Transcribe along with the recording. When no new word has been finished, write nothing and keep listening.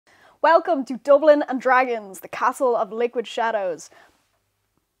Welcome to Dublin and Dragons, the castle of liquid shadows.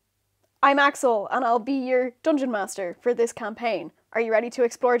 I'm Axel, and I'll be your dungeon master for this campaign. Are you ready to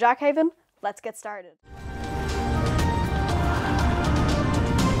explore Jackhaven? Let's get started.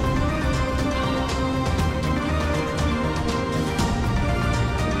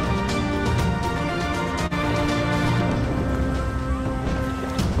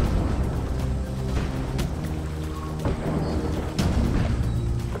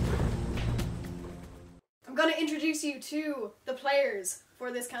 I'm going to introduce you to the players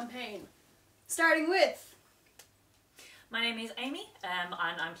for this campaign, starting with... My name is Amy, and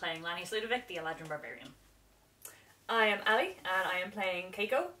I'm playing Lannis Ludovic, the Eladrin Barbarian. I am Ali, and I am playing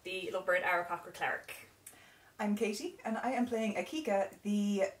Keiko, the Lovebird Aarakocra Cleric. I'm Katie, and I am playing Akika,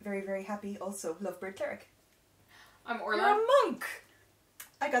 the very, very happy, also Lovebird Cleric. I'm Orla. You're a monk!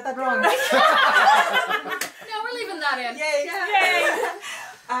 I got that wrong. No, we're leaving that in. Yay!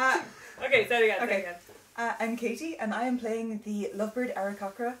 Okay, say it again, Okay. I'm Katie, and I am playing the Lovebird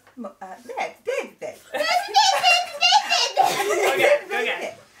Aarakocra.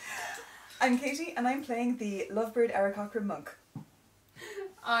 Okay. I'm Katie, and I'm playing the Lovebird Aarakocra monk.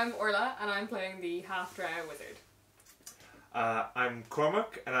 I'm Orla, and I'm playing the half-drow wizard. I'm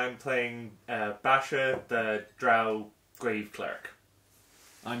Cormac, and I'm playing Basha, the Drow Grave Cleric.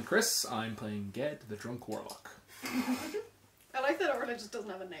 I'm Chris, I'm playing Ged, the Drunk Warlock. I like that Orla just doesn't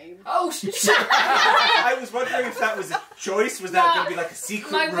have a name. Oh, shit! I was wondering if that was a choice. Was that going to be like a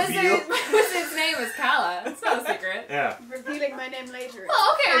secret My reveal? wizard's name is Kala. It's not a secret. Yeah. Revealing my name later.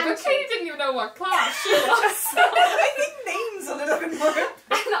 Well, okay, but Fancy. Katie didn't even know what class she was. I think names a little bit more.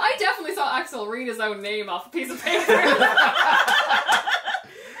 And I definitely saw Axel read his own name off a piece of paper.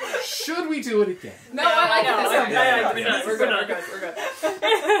 Should we do it again? No, I like it this way. I like it.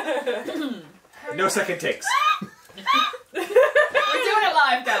 We're good. No second takes. We're doing it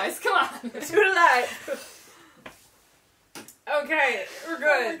live, guys. Come on. Let's do it live! Okay, we're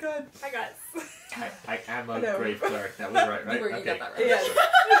good. Oh my god. Hi guys. I am a No. Grave Cleric. That was right, right? You Okay. got that right. Yes.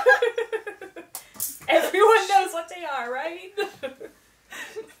 Everyone knows what they are, right?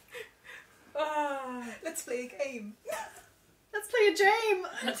 Let's play a game. Let's play a game!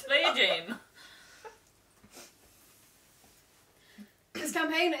 Let's play a game. This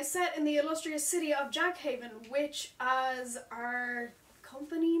campaign is set in the illustrious city of Jackhaven, which, as our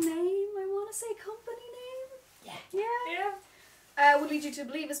company name, I want to say company name? Yeah. Would lead you to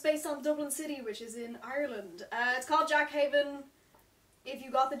believe it's based on Dublin City, which is in Ireland. It's called Jackhaven. If you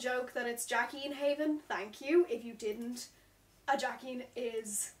got the joke that it's Jackeen Haven, thank you. If you didn't, a Jackeen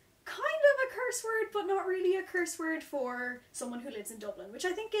is kind of a curse word, but not really a curse word for someone who lives in Dublin, which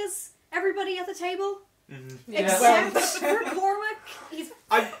I think is everybody at the table. Mm-hmm. Except for Cormac. He's...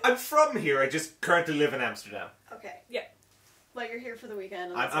 I'm from here. I just currently live in Amsterdam. Okay. Yeah. Well, you're here for the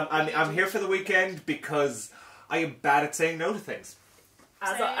weekend. and that's I'm what we I'm do. here for the weekend because I am bad at saying no to things.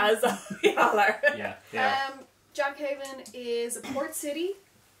 As Same. we all are. Yeah. Jackhaven is a port city.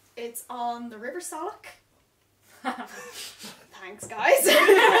 It's on the River Salach. Thanks, guys.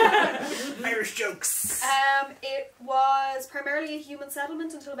 Irish jokes. It was primarily a human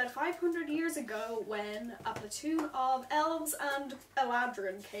settlement until about 500 years ago when a platoon of elves and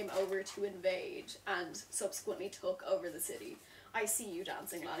Eladrin came over to invade and subsequently took over the city. I see you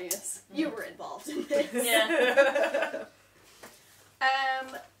dancing, Lannis. You were involved in this. Yeah.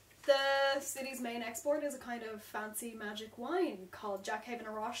 The city's main export is a kind of fancy magic wine called Jackhaven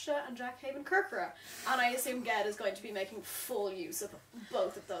Arashta and Jackhaven Kirkra, and I assume Ged is going to be making full use of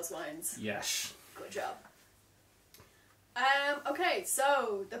both of those wines. Yes. Good job. Okay,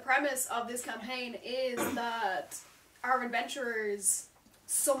 so the premise of this campaign is that our adventurers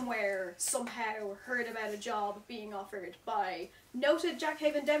somewhere, somehow, heard about a job being offered by noted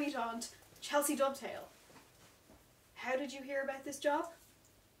Jackhaven debutante Chelsea Dovetail. How did you hear about this job?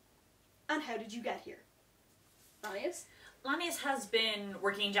 And how did you get here? Lannis? Lannis has been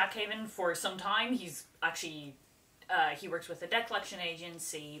working in Jackhaven for some time. He's actually, he works with a debt collection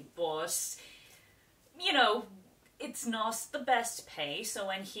agency, but, you know, it's not the best pay, so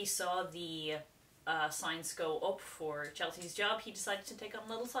when he saw the signs go up for Chelsea's job, he decided to take on a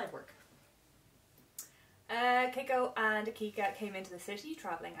little side work. Keiko and Akika came into the city,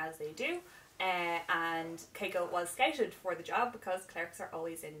 travelling as they do. And Keiko was scouted for the job because clerics are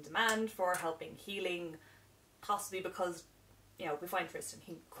always in demand for helping healing, possibly because, you know, we find Tristan,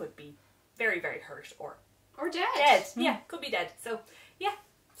 he could be very, very hurt or Dead. Yeah, could be dead. So, yeah.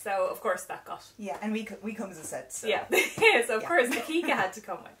 So, of course, that got... Yeah, and we come as a set, so... Yeah. So, of course, Akika had to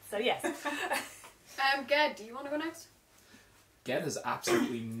come with. So, yes. Ged, do you want to go next? Get has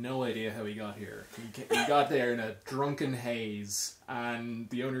absolutely no idea how he got here. He got there in a drunken haze, and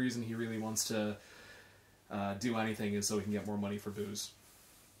the only reason he really wants to do anything is so he can get more money for booze.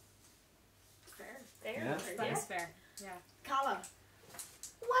 Fair. Yeah. That's fair. Yeah. Kala.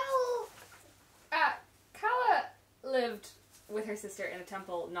 Well, Kala lived with her sister in a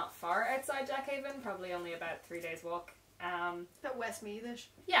temple not far outside Jackhaven, probably only about 3 days walk. Bit Westmeathish.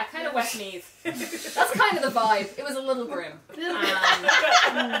 Yeah, kind of Westmeath. That's kind of the vibe. It was a little grim.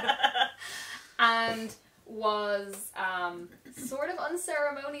 And was sort of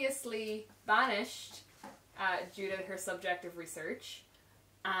unceremoniously banished due to her subjective research,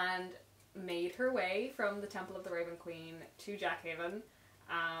 and made her way from the Temple of the Raven Queen to Jackhaven.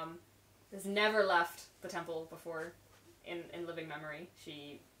 Has never left the temple before in living memory.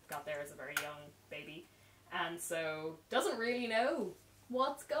 She got there as a very young baby, and so doesn't really know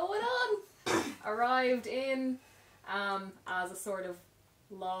what's going on. Arrived in as a sort of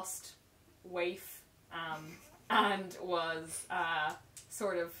lost waif, and was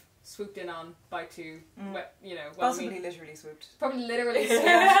sort of swooped in on by two, Possibly literally swooped. probably literally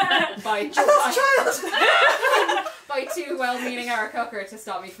swooped by by two well-meaning Aarakocra to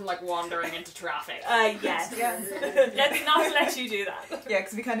stop me from like wandering into traffic. Yes. Yeah. Let's not let you do that. Yeah,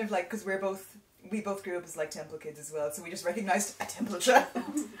 because we kind of like, because we both grew up as like temple kids as well, so we just recognised a temple child.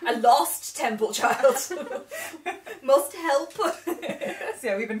 A lost temple child. Must help. So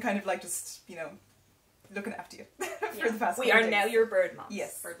yeah, we've been kind of like just, looking after you for the past We couple are days. now your bird moms.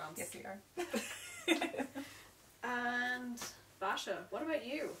 Yes. Bird moms. Yes, we are. And Basha, what about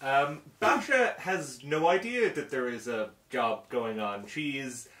you? Basha has no idea that there is a job going on. She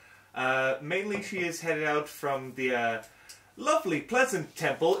is headed out from the lovely, pleasant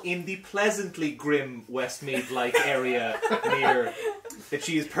temple in the pleasantly grim Westmeath-like area near that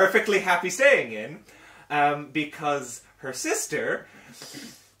she is perfectly happy staying in, because her sister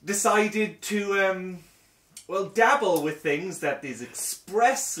decided to dabble with things that is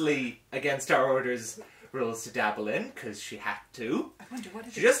expressly against our order's rules to dabble in, because she had to. I wonder what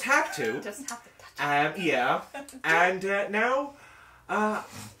it She is. just had to. Just have to touch Yeah. And now,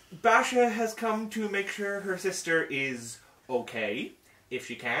 Basha has come to make sure her sister is okay. If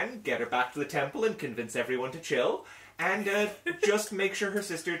she can, get her back to the temple and convince everyone to chill. And just make sure her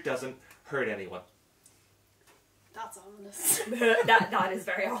sister doesn't hurt anyone. That's ominous. that is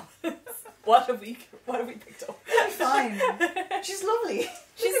very ominous. What have we picked up? Fine. She's lovely.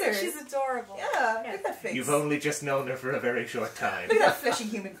 She's adorable. Yeah, look at that face. You've only just known her for a very short time. Look at that fleshy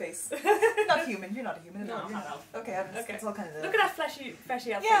human face. Not human. You're not a human. No, You're not not. Okay, it's all kind of Look at that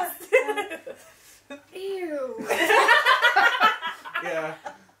fleshy outfit. Yeah. Ew. Yeah.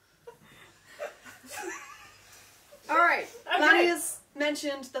 Alright, Okay. Lanny has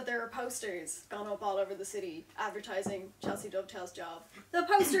mentioned that there are posters gone up all over the city advertising Chelsea Dovetail's job. The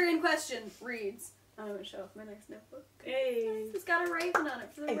poster in question reads, I'm going to show off my next notebook. Hey. It's got a raven on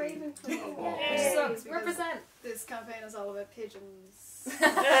it for the Hey. Raven Queen. Hey. Which sucks because Represent. this campaign is all about pigeons.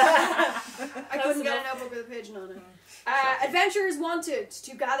 I couldn't get a enough. notebook with a pigeon on it. Adventurers wanted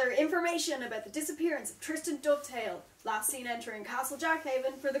to gather information about the disappearance of Tristan Dovetail, last seen entering Castle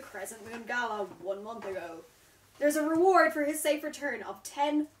Jackhaven for the Crescent Moon Gala 1 month ago. There's a reward for his safe return of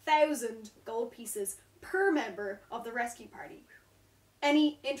 10,000 gold pieces per member of the rescue party.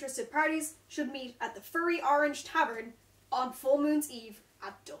 Any interested parties should meet at the Furry Orange Tavern on Full Moon's Eve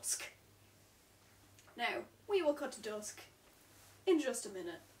at dusk. Now, we will cut to dusk in just a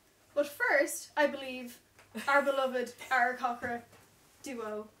minute. But first, I believe our beloved Aarakocra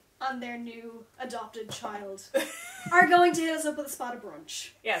duo and their new adopted child are going to hit us up with a spot of brunch.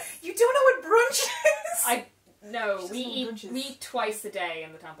 Yes. You don't know what brunch is? No, Just we little eat brunches. twice a day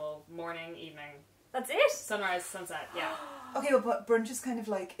in the temple. Morning, evening, That's it. sunrise, sunset. Yeah. Okay, but brunch is kind of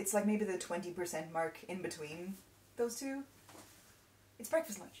like, it's like maybe the 20% mark in between those two. It's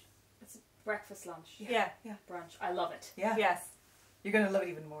breakfast lunch. Breakfast, lunch, Yeah. brunch. I love it. Yeah. Yes. You're going to love it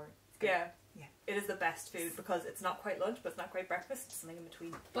even more. Yeah. Yeah. It is the best food because it's not quite lunch, but it's not quite breakfast. It's something in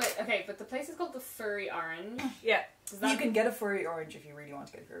between. But the place is called the Furry Orange. Yeah. Does that You can get a furry orange if you really want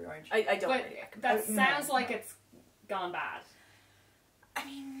to get a furry orange. I don't But really recommend. that No, sounds no. like it's gone bad. I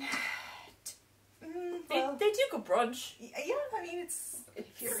mean, They do good brunch. yeah, I mean, it's... It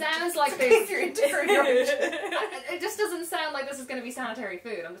you're sounds into- like if this. you're into furry orange. It just doesn't sound like this is going to be sanitary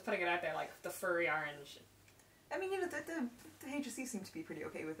food. I'm just putting it out there, like the Furry Orange. I mean, the HSC seem to be pretty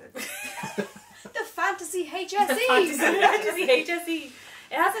okay with it. The Fantasy HSE! Fantasy HSE.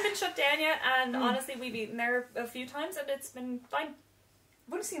 It hasn't been shut down yet, and honestly, we've eaten there a few times, and it's been fine.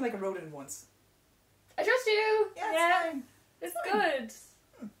 I've only seen like a rodent once. I trust you. Yeah, Yeah. it's fine. It's good.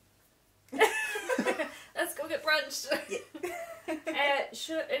 That's go get brunch.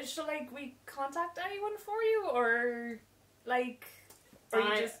 Should like we contact anyone for you, or like, are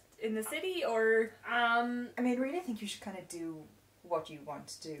you just in the city, or I mean, really, I think you should kind of do what you want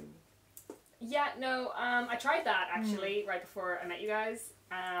to do. Yeah, no, I tried that actually right before I met you guys.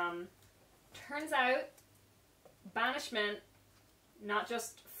 Turns out, banishment, not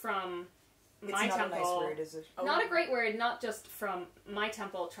just from my it's not temple. a nice word, is it? Not a great word, not just from my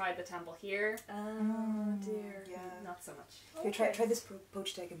temple, tried the temple here. Oh dear. Yeah. Not so much. Here, try this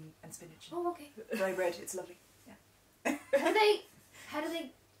poached egg and spinach. Oh, okay. Dry bread, it's lovely. Yeah. How do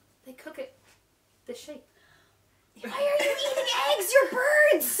they cook it this shape? Why are you eating eggs? You're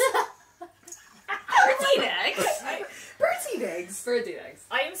birds! Birds eat eggs. Birds eat eggs. Birds eat eggs.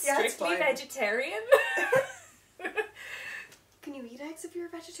 I am Yeah, it's strictly fine. vegetarian. Can you eat eggs if you're a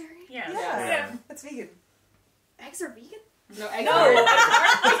vegetarian? Yeah. Yeah. That's vegan. Eggs are vegan? No, eggs No. are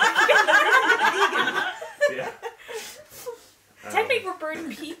Yeah. Technically, we're bird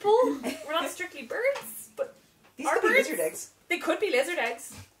people. We're not strictly birds, but These Are could be birds? lizard eggs. they could be lizard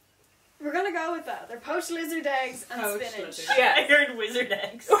eggs. We're gonna go with that. They're poached lizard eggs and Poached spinach. lizard. Yeah. I heard wizard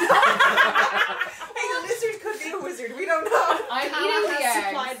eggs. Hey, a lizard could be a wizard. We don't know. I'm Kala eating the has eggs.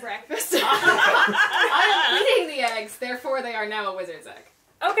 supplied breakfast. I am eating the eggs, therefore they are now a wizard's egg.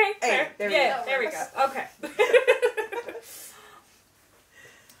 Okay, Hey, fair. there we yeah, go. there we go. Okay.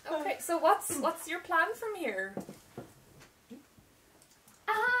 Okay, so what's your plan from here?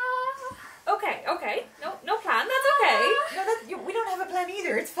 Okay. No plan. That's okay. No, we don't have a plan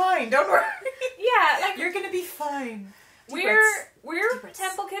either. It's fine. Don't worry. Yeah, like You're gonna be fine. we're Deep breaths.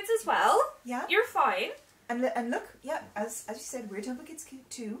 temple kids as well. Yeah. You're fine. And look, yeah, as you said, we're temple kids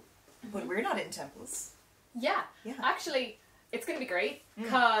too, but we're not in temples. Yeah. Yeah. Actually, it's gonna be great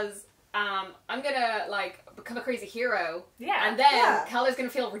because I'm gonna like become a crazy hero, Yeah. and then Yeah. Calder's gonna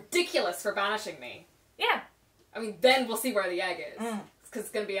feel ridiculous for banishing me. Yeah. I mean, then we'll see where the egg is Mm. because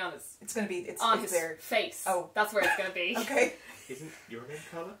it's gonna be on his It's his there. face. Oh. that's where it's gonna be. Okay. Isn't your name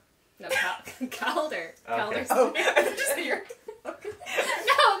Carla? No, Calder. Okay. Calder's Oh. just your.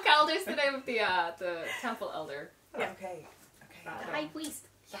 No, Calder's the name of the temple elder. Yeah. Okay. The Okay. high priest.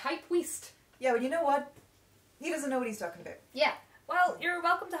 The high priest. Yeah, well, you know what? He doesn't know what he's talking about. Yeah. Well, you're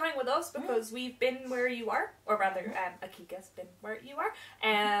welcome to hang with us because we've been where you are, or rather, Akika's been where you are.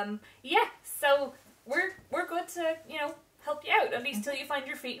 Yeah. So we're good to help you out at least till you find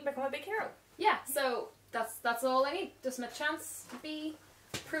your feet and become a big hero. Yeah. So that's all I need. Just my chance to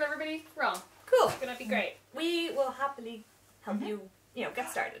prove everybody wrong. Cool. It's gonna be great. We will happily help you. Get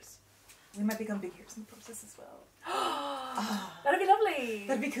started. We might become big heroes in the process as well. That'd be lovely.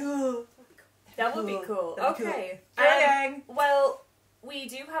 That'd be cool. That would be cool. That'd be Okay. Cool. Gang. Well, we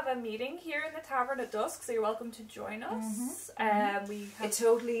do have a meeting here in the tavern at dusk, so you're welcome to join us. We have. It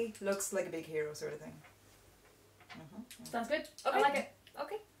totally looks like a big hero sort of thing. Sounds good. Okay. I like it.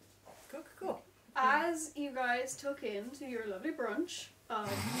 Okay. Cool. As you guys took into your lovely brunch of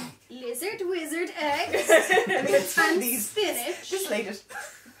lizard wizard eggs and These. spinach. Just laid it.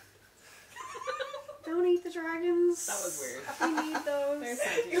 Don't eat the dragons. That was weird. We need those. There's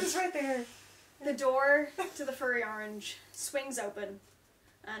It was right there. The door to the furry orange swings open,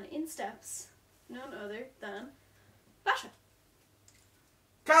 and in steps none other than Basha.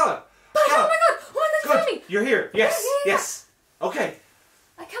 Carla! Oh Carla! my god! Oh my god, Good! Tommy! You're here! Yes! Yeah. Yes! Okay.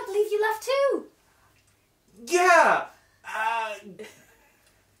 I can't believe you left too! Yeah!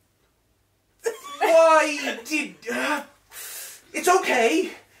 Why did... it's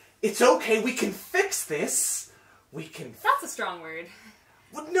okay! It's okay, we can fix this! We can... That's a strong word.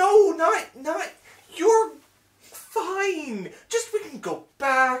 Well, no, not... You're fine! Just we can go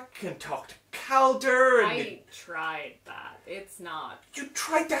back and talk to Calder and... I tried that. It's not. You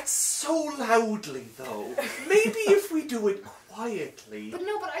tried that so loudly, though. Maybe if we do it quietly... But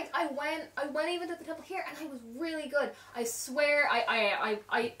no, but I went even to the temple here and I was really good. I swear, I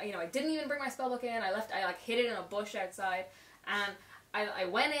didn't even bring my spellbook in. I hid it in a bush outside, and I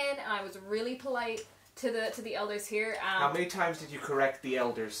went in and I was really polite to the elders here. How many times did you correct the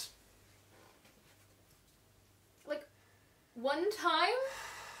elders? Like, one time,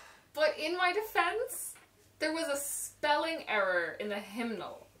 but in my defense, there was a spelling error in the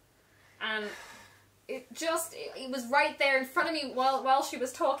hymnal, and it was right there in front of me while she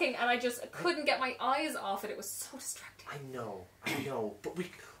was talking, and I just couldn't get my eyes off it. It was so distracting. I know, but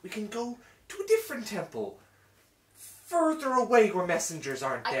we can go to a different temple. Further away where messengers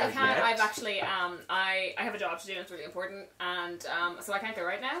aren't there I can't. yet. I've actually I have a job to do and it's really important, and so I can't go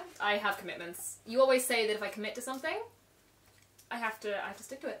right now. I have commitments. You always say that if I commit to something, I have to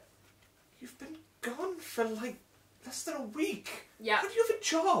stick to it. You've been gone for like less than a week. Yeah. How do you have a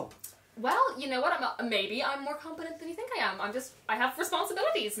job? Well, you know what? Maybe I'm more competent than you think I am. I have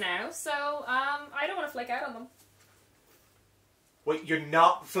responsibilities now, so I don't want to flake out on them. Wait, you're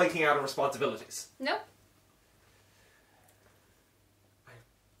not flaking out on responsibilities? No.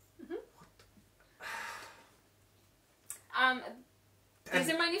 These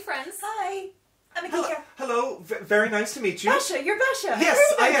are my new friends. Hi, I'm Hello, Akika. hello. Very nice to meet you. Basha, you're Basha. Yes,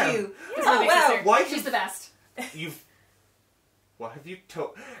 Heard I about am. You. This is my Oh big wow. sister. Why She's you- the best. You've... What have you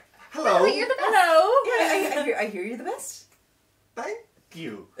told... Hello. Oh, you're the best. Hello. Yeah, I hear you're the best. Thank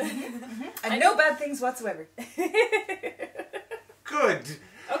you. And no bad things whatsoever. Good.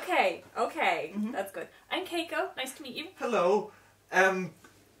 Okay. That's good. I'm Keiko. Nice to meet you. Hello.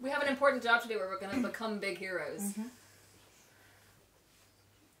 We have an important job to do where we're going to become big heroes.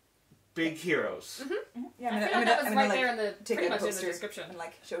 Big heroes. Yeah, I feel like that was right there in the take pretty out much a in the poster description. and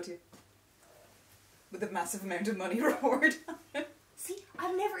like show it to you. With a massive amount of money reward. See,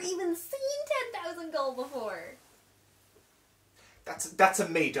 I've never even seen 10,000 gold before. That's a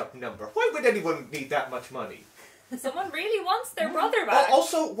made-up number. Why would anyone need that much money? Someone really wants their brother back.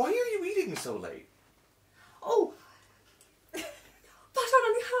 Also, why are you eating so late? Oh, but I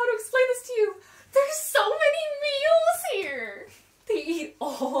don't know how to explain this to you. There's so many meals here. They eat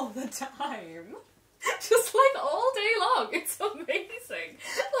all the time. Just like all day long. It's amazing.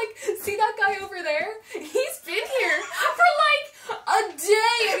 Like, see that guy over there? He's been here for like a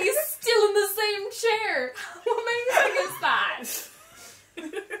day and he's still in the same chair. How amazing is that?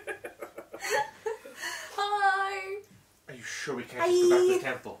 Hi. Are you sure we can't just go back to the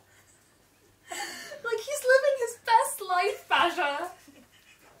temple? Like, he's living his best life, Basha.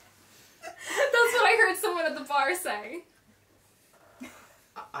 That's what I heard someone at the bar say.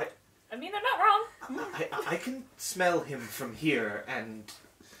 I mean, they're not wrong. I can smell him from here, and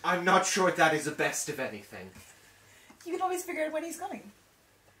I'm not sure that is the best of anything. You can always figure out when he's coming.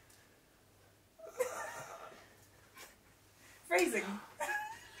 Phrasing.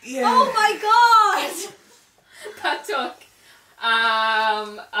 Yeah. Oh my god! That took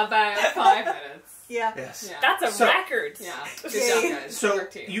about 5 minutes. Yeah. Yes. Yeah. That's a record. Yeah. Good Yay. job, guys. So Good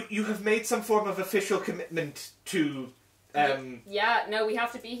work, team. you have made some form of official commitment to Yeah, no, we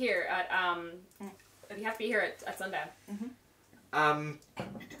have to be here at at sundown. Do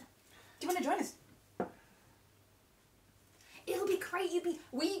you want to join us? It'll be great.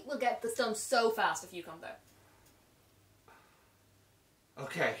 We will get this done so fast if you come there.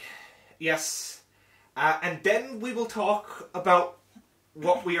 Okay. Yes. And then we will talk about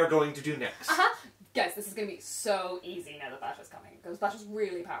what we are going to do next. Guys, this is going to be so easy now that Basha's coming, because Basha's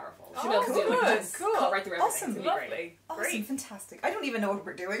really powerful. She'll Oh, be able to do good, just cool. cut right through everything. Awesome. It's gonna be great. Lovely. Awesome, Great. fantastic. I don't even know what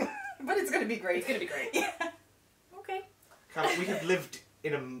we're doing, but it's going to be great. It's going to be great. Yeah. Okay. Carla, we have lived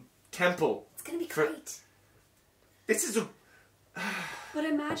in a temple. It's going to be For- great. This is a... But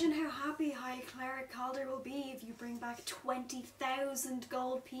imagine how happy High Cleric Calder will be if you bring back 20,000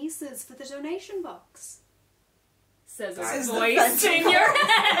 gold pieces for the donation box. Says a Says the voice phantom in your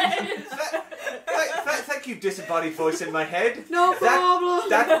head. Thank you, disembodied voice in my head. No problem.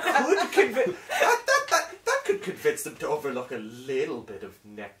 That could convince them to overlook a little bit of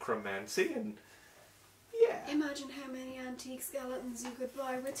necromancy, and yeah. Imagine how many antique skeletons you could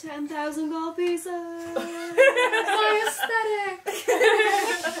buy with 10,000 gold pieces. My aesthetic.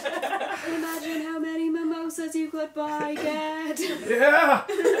 Imagine how many mimosas you could buy, Dad. Yeah.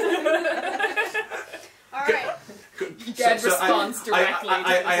 Alright. Dead response directly.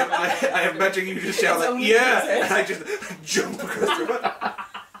 I imagine you just shout It's like, only yeah, process. and I just jump across the room.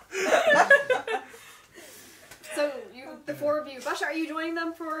 So, the four of you, Basha, are you joining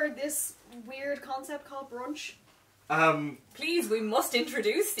them for this weird concept called brunch? Please, we must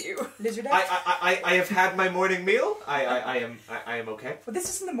introduce you. Lizard I have had my morning meal. I am okay. Well, this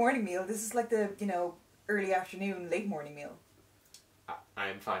isn't the morning meal. This is like the, early afternoon, late morning meal. I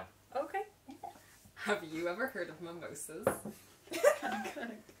am fine. Okay. Have you ever heard of mimosas?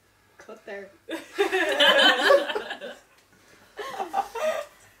 Cut there.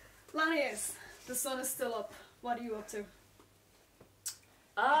 Lanius, the sun is still up. What are you up to?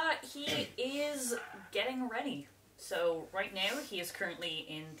 He is getting ready. So right now he is currently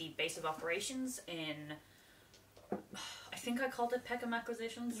in the base of operations in, I think I called it Peckham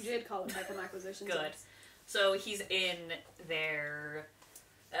Acquisitions. You did call it Peckham Acquisitions. Good. yes. So he's in their,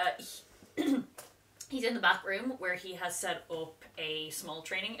 he's in the back room where he has set up a small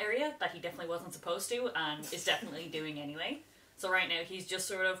training area that he definitely wasn't supposed to and is definitely doing anyway. So right now he's just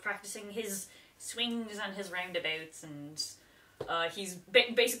sort of practicing his swings and his roundabouts, and he's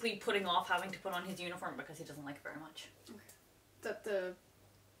basically putting off having to put on his uniform because he doesn't like it very much. That the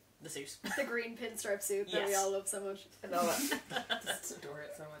the suit. The green pinstripe suit that we Yes. all love so much. I love it. Just adore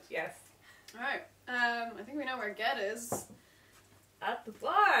it so much. Yes. Alright, I think we know where Get is. At the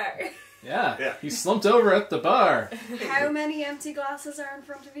bar. Yeah, Yeah. he's slumped over at the bar. How many empty glasses are in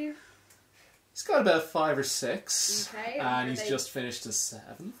front of you? He's got about 5 or 6. Okay, And were he's they- just finished his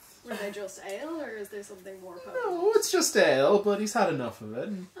 7th. Were they just ale, or is there something more potent? No, it's just ale, but he's had enough of it.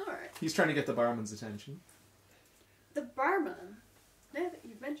 Alright. He's trying to get the barman's attention. The barman, now that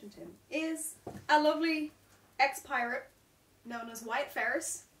you've mentioned him, is a lovely ex-pirate known as Wyatt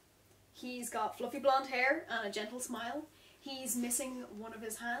Ferris. He's got fluffy blonde hair and a gentle smile. He's missing one of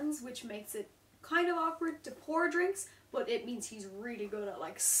his hands, which makes it kind of awkward to pour drinks, but it means he's really good at,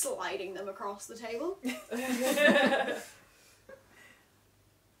 like, sliding them across the table.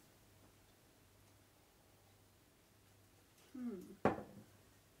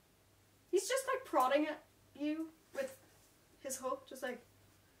 He's just, like, prodding at you with his hook, just like,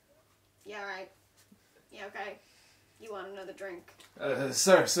 yeah, right. Yeah, okay. You want another drink?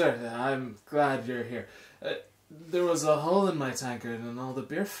 Sir, I'm glad you're here. There was a hole in my tankard and all the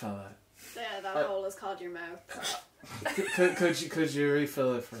beer fell out. Yeah, that hole is called your mouth. Could you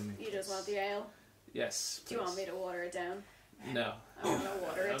refill it for me? You just want the ale? Yes. Do you want me to water it down? No. I want to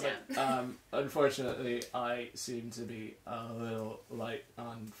water it down. Unfortunately, I seem to be a little light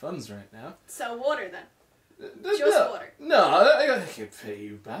on funds right now. So water then. Just Just water. No, I could pay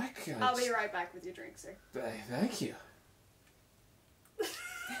you back. I'll be right back with your drink, sir. Thank you.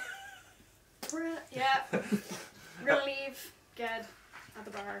 Yeah. We're gonna leave Ged at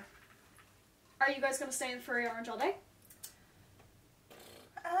the bar. Are you guys gonna stay in Furry Orange all day?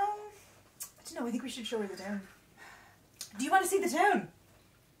 I don't know, I think we should show her the town. Do you want to see the town?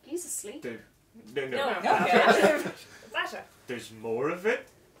 He's asleep. No. Okay. Sasha. There's more of it?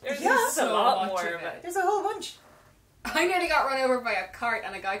 There's Yeah. just a So lot much more of of it. it. There's a whole bunch. I nearly got run over by a cart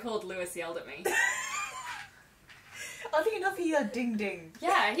and a guy called Lewis yelled at me. Oddly enough, he had ding ding.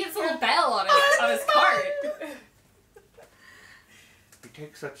 Yeah, he has a little bell on his cart. You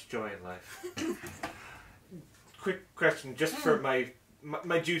take such joy in life. Quick question, just for my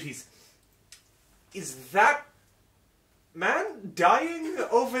duties. Is that man dying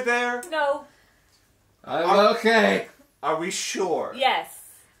over there? No. I'm okay. Are we sure? Yes.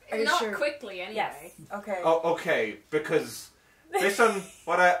 Are you Not sure? quickly, anyway. Yes. Okay. Oh, okay, because based on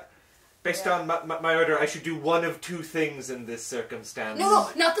my order, I should do one of two things in this circumstance. No,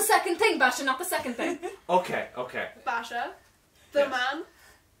 not the second thing, Basha, not the second thing. Okay. Basha, the Yes. man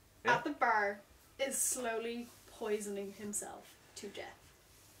Yeah. at the bar, is slowly poisoning himself to death.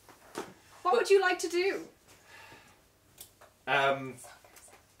 What would you like to do? I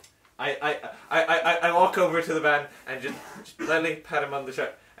walk over to the man and just lightly pat him on the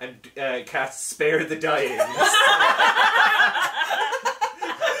shoulder and cast "Spare the Dying."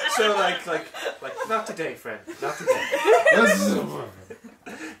 So like, not today, friend, not today.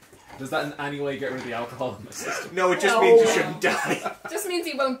 Does that in any way get rid of the alcohol in the system? No, it just means you shouldn't die. Just means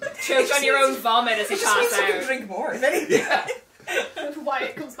you won't choke on your own vomit as you It just means pass you can out. drink more. If anything. Yeah.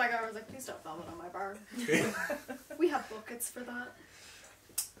 Wyatt comes back over and is like, please don't vomit on my bar. We have buckets for that.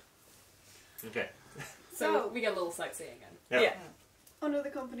 Okay. So we get a little sightseeing again. Yeah. Under the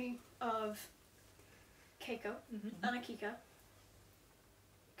company of Keiko and Akika,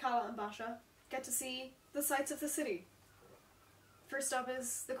 Kala and Basha get to see the sights of the city. First up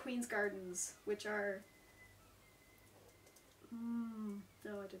is the Queen's Gardens, which are...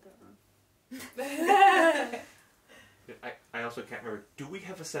 No, I did that wrong. I also can't remember. Do we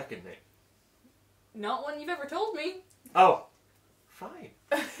have a second name? Not one you've ever told me. Oh, fine.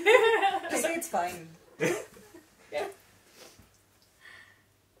 Just say it's fine.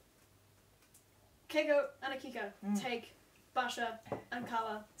 Keiko and Akika take Basha and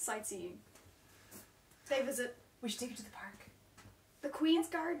Kala sightseeing. They visit We should take her to the park. the Queen's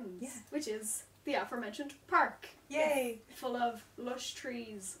Gardens, Yeah. which is the aforementioned park, Yay! full of lush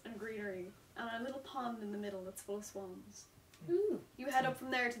trees and greenery, and a little pond in the middle that's full of swans. Ooh. You head up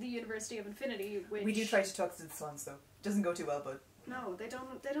from there to the University of Infinity, which... We do try to talk to the swans though. Doesn't go too well, but No, they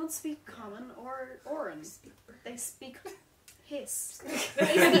don't speak common or Oran. They speak hiss.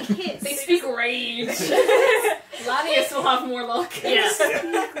 They speak hiss. They speak rage. Lanius will have more luck. They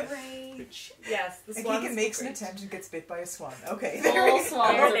speak rage. Yes. The swans Akika makes an great. attempt and gets bit by a swan. Okay, All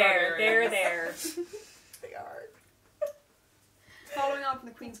swans They're are there. barbarians. They're there. They are. Following on from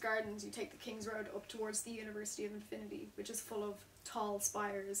the Queen's Gardens, you take the King's Road up towards the University of Infinity, which is full of tall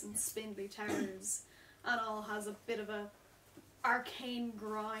spires and spindly towers, and all has a bit of a arcane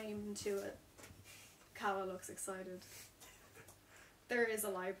grime to it. Kala looks excited. There is a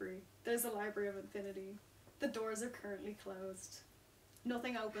library. There's a Library of Infinity. The doors are currently closed.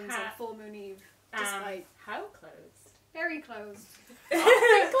 Nothing opens on full moon eve, despite how closed? very closed,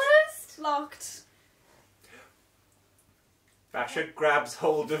 Closed? locked. Basha grabs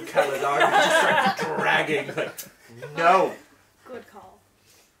hold of Caladar and just starts dragging. Like, no. Good call.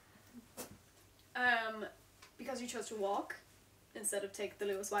 Because you chose to walk instead of take the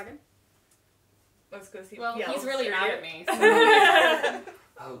Lewis wagon. Let's go see. Well, he's really mad at me.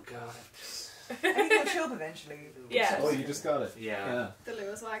 Oh god. I think it'll show up eventually. Yeah. Oh, you just got it. Yeah. The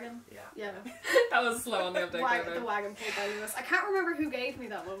Lewis wagon. Yeah. That was slow on the update. The wagon pulled by Lewis. I can't remember who gave me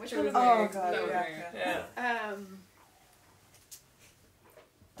that one. Which one was Oh it? god, That was yeah. Yeah.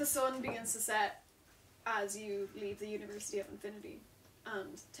 The sun begins to set as you leave the University of Infinity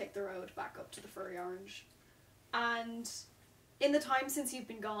and take the road back up to the Furry Orange. And in the time since you've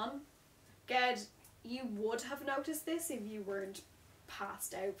been gone, Ged, you would have noticed this if you weren't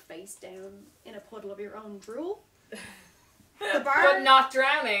passed out face down in a puddle of your own drool. The bar, But not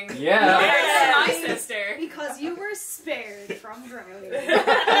drowning. Yeah. There's my sister. because you were spared from drowning in your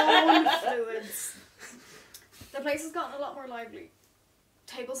own fluids. The place has gotten a lot more lively.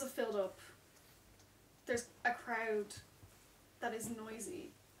 Tables have filled up. There's a crowd that is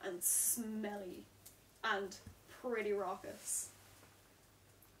noisy and smelly and pretty raucous.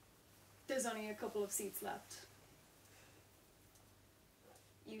 There's only a couple of seats left.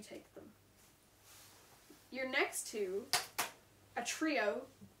 You take them. You're next to a trio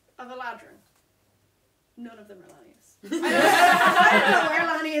of Eladrin. None of them are Lanius. I don't know where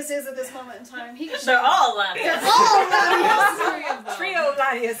Lanius is at this moment in time. They're all Lanius. They're all Lanius! Trio of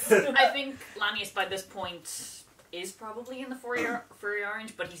Lanius. I think Lanius by this point is probably in the Furry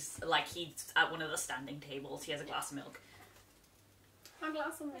Orange, but he's at one of the standing tables. He has a glass of milk. A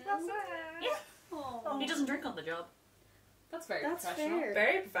glass of milk. Yeah. Aw. He doesn't drink on the job. That's very That's professional. fair.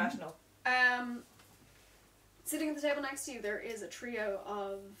 Very professional. Sitting at the table next to you, there is a trio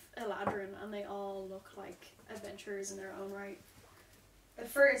of Eladrin, and they all look like adventurers in their own right. The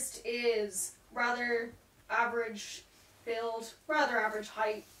first is rather average build, rather average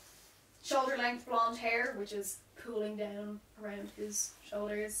height, shoulder length blonde hair, which is pooling down around his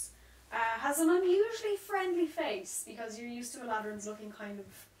shoulders. Has an unusually friendly face, because you're used to Eladrins looking kind of...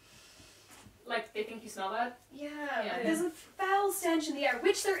 Like, they think you smell bad? Yeah, Yeah. there's a foul stench in the air,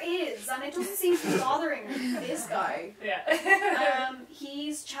 which there is, and it doesn't seem to be bothering this guy. Yeah.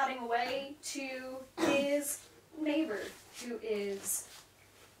 He's chatting away to his neighbour, who is...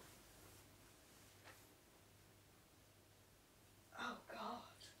 Oh, God.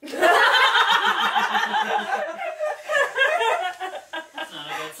 That's not a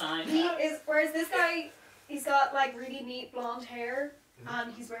good sign. Whereas this guy, he's got, like, really neat blonde hair,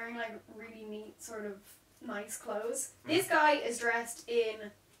 and he's wearing, like, really neat, sort of nice clothes. This guy is dressed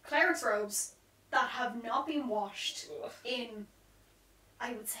in cleric's robes that have not been washed in,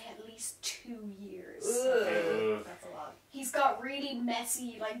 I would say, at least 2 years. That's a lot. He's got really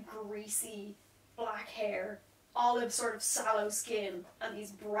messy, like, greasy black hair, olive sort of sallow skin, and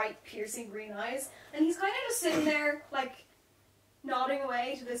these bright, piercing green eyes. And he's kind of just sitting there, like, nodding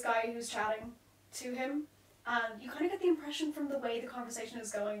away to this guy who's chatting to him. And you kind of get the impression from the way the conversation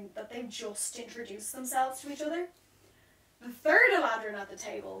is going that they've just introduced themselves to each other. The third Eladrin at the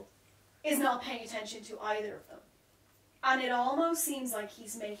table is not paying attention to either of them. And it almost seems like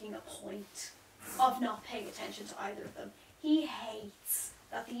he's making a point of not paying attention to either of them. He hates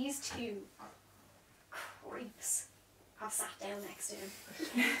that these two creeps have sat down next to him.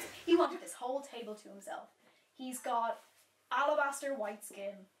 He wanted this whole table to himself. He's got alabaster white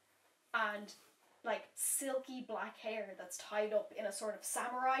skin and like silky black hair that's tied up in a sort of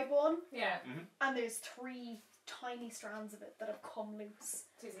samurai bun, Yeah. and there's 3 tiny strands of it that have come loose.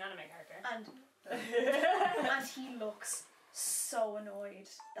 So he's an anime character. And he looks so annoyed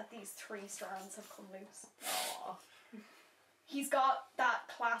that these 3 strands have come loose. Aww. He's got that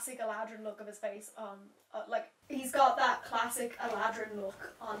classic Eladrin look of his face on, he's got that classic Eladrin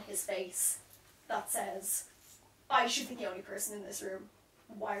look on his face that says, I should be the only person in this room.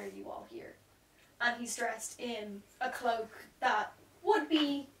 Why are you all here? And he's dressed in a cloak that would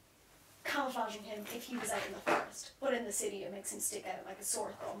be camouflaging him if he was out in the forest. But in the city it makes him stick out like a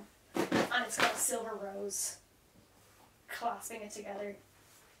sore thumb. And it's got a silver rose clasping it together.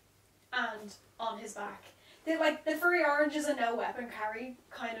 And on his back. The Furry Orange is a no weapon carry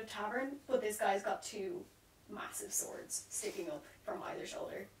kind of tavern, but this guy's got 2 massive swords sticking up from either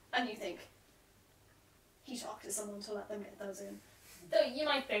shoulder. And you think, he talked to someone to let them get those in. Though you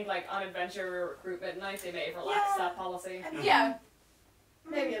might think, like, on adventure recruitment night, they may have relaxed that policy. Yeah.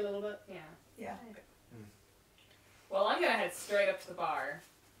 Maybe a little bit. Yeah. Yeah. Well, I'm gonna head straight up to the bar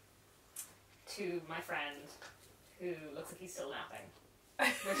to my friend, who looks like he's still napping.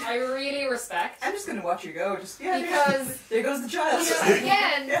 I really respect. I'm just gonna watch you go. Just Because there goes the child.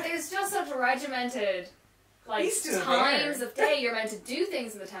 again, there's just such regimented times of day you're meant to do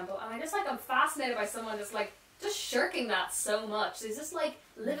things in the temple, and I'm fascinated by someone just shirking that so much. He's just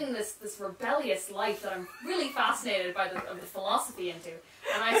living this rebellious life that I'm really fascinated by the philosophy into.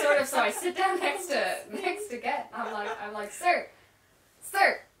 And I sit down next to Get. I'm like, sir.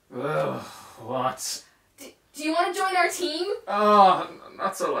 Ugh, what? Do you want to join our team? Oh,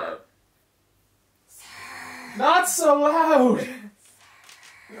 not so loud. Not so loud!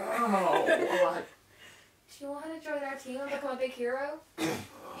 Oh, what? Do you want to join our team and become a big hero?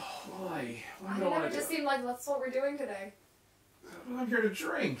 Why? Why I do I never do just seemed like that's what we're doing today. I'm here to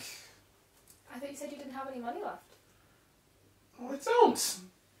drink. I thought you said you didn't have any money left. Well, I don't.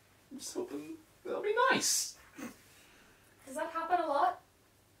 I'm just hoping they'll be nice. Does that happen a lot?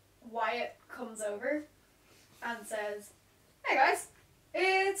 Wyatt comes over and says, "Hey guys,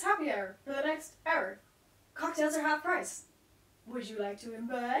 it's happy hour for the next hour. Cocktails are half price. Would you like to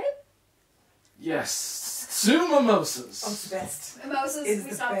imbibe?" Yes, 2 mimosas. Oh, it's the best. Mimosas, Is we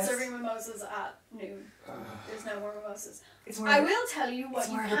the stopped best. serving mimosas at noon. There's no more mimosas. It's more I of a- will tell you what it's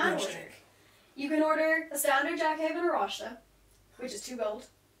you more of a can brunch order. drink. You can order a standard Jackhaven Arashta, which is 2 gold.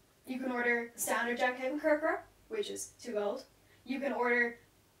 You can order a standard Jackhaven Kirkra, which is 2 gold. You can order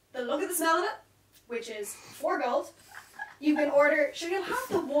the look at the smell of it, which is 4 gold. You can order, sure you'll have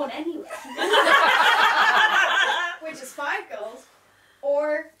the one anyway, which is 5 gold.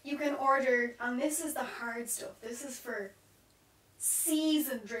 Or you can order, and this is the hard stuff, this is for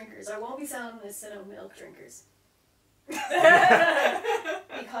seasoned drinkers. I won't be selling this to no milk drinkers.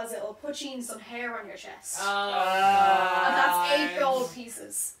 Because it'll put you in some hair on your chest. And that's 8 gold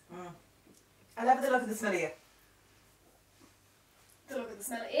pieces. I love the look of the smell of you. To look at the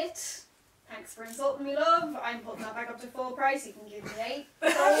smell of it. Thanks for insulting me, love. I'm putting that back up to full price. You can give me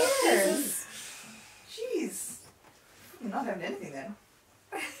 8 gold pieces. Jeez. I'm not having anything then.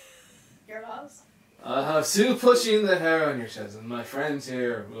 Your loves. I'll have 2 pushing the hair on your chest, and my friends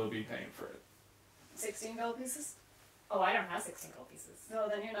here will be paying for it. 16 gold pieces. Oh, I don't have 16 gold pieces. No,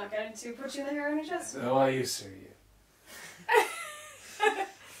 then you're not getting to put you in the hair on your chest. So I used to you.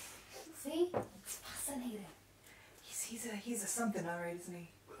 See? It's fascinating. He's a something, alright, isn't he?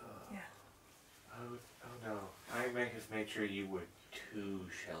 Yeah. Oh no. I may have made sure you were too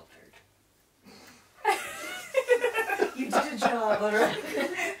sheltered. You did a job, alright.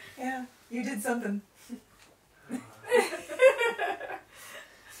 Yeah, you did something.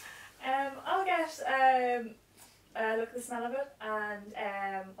 I'll get look at the smell of it, and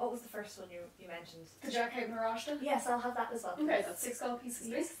what was the first one you mentioned? The Jackhaven Arashta. Yes, I'll have that as well. Okay, that's 6 gold pieces,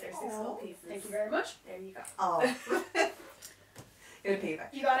 Yes, please. there's 6 gold pieces. Thank you very much. There you go. Oh. It'll pay you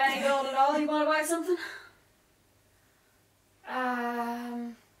back. You got any gold at all? You want to buy something?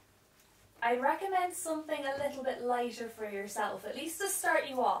 I recommend something a little bit lighter for yourself, at least to start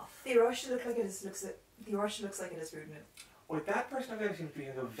you off. The Orochi looks like it has food in it. With that person I'm going to be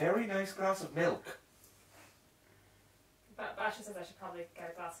having a very nice glass of milk. Basha says I should probably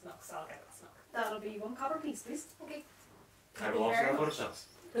get a glass of milk, so I'll get a glass of milk. That'll be 1 copper piece, please. Okay. I will also have one of those.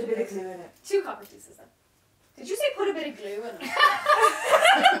 Put a bit of glue in it. 2 copper pieces then. Did you say put a bit of glue in it?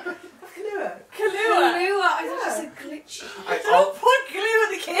 Kahlua. Kahlua. I thought you said glitch. Don't put glue in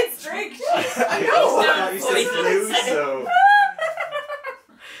the kids' drink. I know, I thought you said glue, so...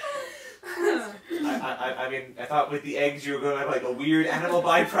 I mean, I thought with the eggs you were going to have like a weird animal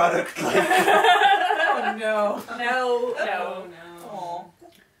byproduct, like... Oh no. No. No. Aw.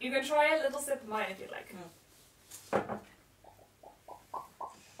 You can try a little sip of mine if you'd like.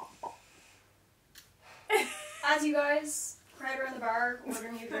 As you guys crowd around the bar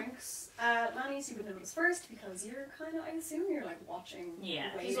ordering your drinks, Lannis, you would notice first because you're kind of, I assume you're like watching.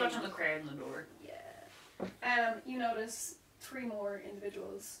 Yeah, waiting. he's watching the crowd in the door. Yeah. You notice 3 more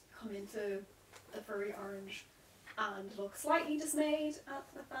individuals come into the furry orange and look slightly dismayed at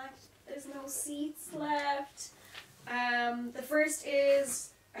the fact there's no seats left. The first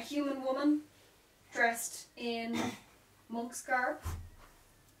is a human woman dressed in monk's garb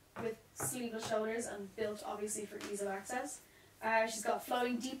with sleeveless shoulders and built obviously for ease of access. She's got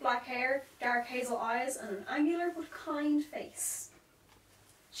flowing deep black hair, dark hazel eyes, and an angular but kind face.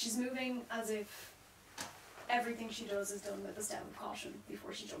 She's moving as if everything she does is done with a step of caution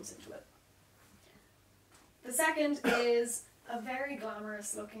before she jumps into it. The second is a very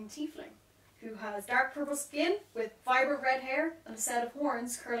glamorous looking tiefling who has dark purple skin with vibrant red hair and a set of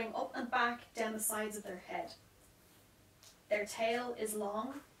horns curling up and back down the sides of their head. Their tail is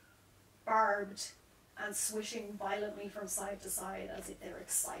long, barbed, and swishing violently from side to side as if they're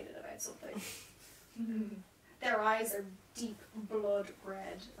excited about something. Their eyes are deep blood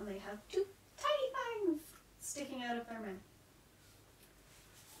red, and they have 2 tiny fangs sticking out of their mouth.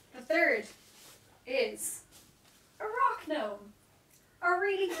 The third is a rock gnome. A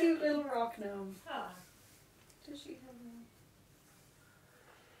really cute little rock gnome. Ah. Does she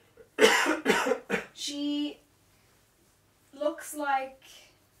have She looks like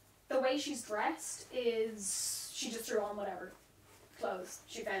the way she's dressed is she just threw on whatever clothes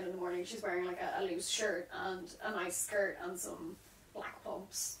she found in the morning. She's wearing like a loose shirt and a nice skirt and some black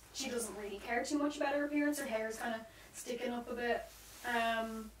pumps. She doesn't really care too much about her appearance. Her hair is kind of sticking up a bit.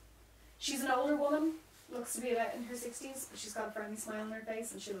 She's an older woman, looks to be about in her 60s, but she's got a friendly smile on her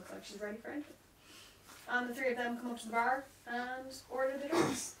face and she looks like she's ready for anything. And the 3 of them come up to the bar and order the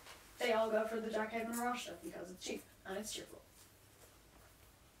drinks. They all go for the Jackhaven Rasta because it's cheap and it's cheerful.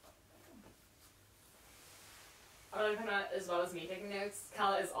 As well as me taking notes,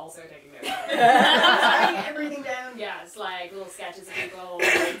 Kala is also taking notes. Writing everything down. Yeah, it's like little sketches of people,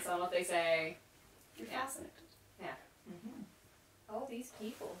 notes on what they say. You're fascinated. All these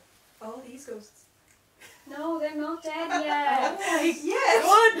people. All these ghosts. No, they're not dead yet.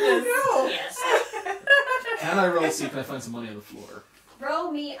 Yes! Goodness. No! Yes. Can I roll to see if I find some money on the floor? Roll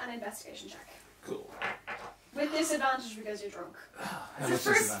me an investigation check. Cool. With disadvantage because you're drunk. How much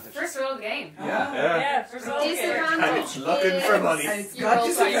disadvantage? First roll of the game. Yeah. Yeah, first of all, Disadvantage Looking is... for money. And it's You got roll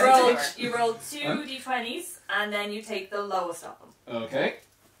to by you your roll, Huh? you roll 2 d20s, and then you take the lowest of them. Okay.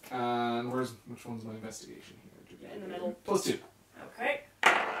 And which one's my investigation here? In the middle. +2. Okay.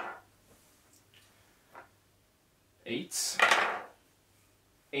 8.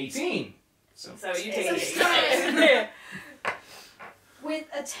 18. So So you take So it. With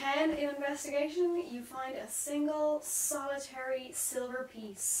a 10 in investigation, you find a single solitary silver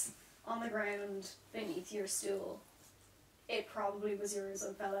piece on the ground beneath your stool. It probably was yours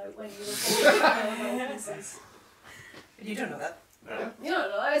and fell out when you were holding the pieces. You don't know that. You don't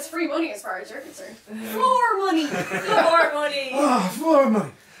know, it's free money as far as you're concerned. Floor money! More money. ah, more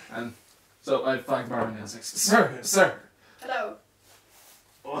money. And so I find Barman and say, sir, Hello,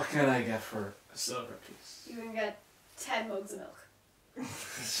 what can I get for a silver piece? you can get 10 mugs of milk.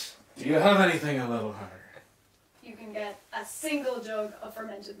 Do you have anything a little harder? You can get a single jug of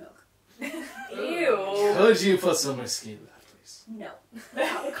fermented milk. Ew. Could you put some whiskey in that, please? No.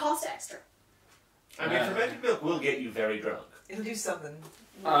 That would cost extra. I mean, fermented milk will get you very drunk. It'll do something.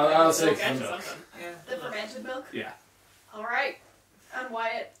 I'll take Get some. something. Yeah. The fermented milk? Yeah. Alright. And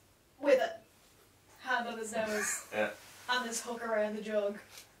Wyatt, with it, hand on his nose, Yeah. and this hook around the jug,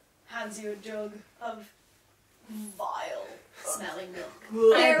 hands you a jug of vile smelling milk.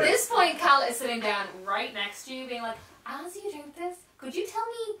 And at this point, Kala is sitting down right next to you, being like, as you drink this, could you tell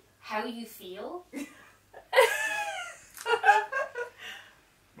me how you feel?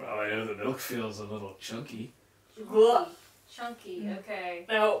 Well, I know the milk feels a little chunky. Chunky, okay.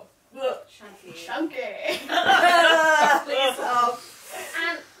 No. Chunky. Chunky! Please stop.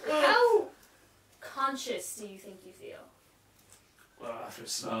 And how conscious do you think you feel? Well, after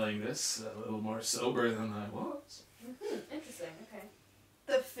smelling this, a little more sober than I was. Interesting, okay.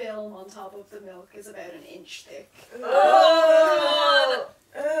 The film on top of the milk is about an inch thick. Oh.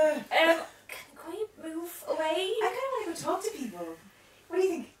 Can we move away? I kind of want to go talk to people. What do you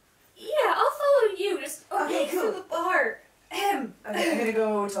think? Yeah, I'll follow you. Just Okay, away cool. from the bar. Okay, I'm gonna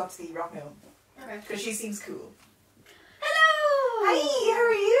go talk to the rock gnome Okay. because she seems cool. Hello! Hi, how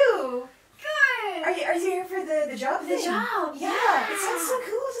are you? Good! Are you here for the job The thing? job! Yeah, it sounds so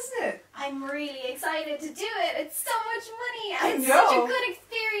cool, doesn't it? I'm really excited to do it. It's so much money I and it's such a know. good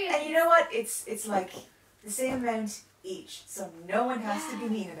experience. And you know what? It's like the same amount each, so no one has to be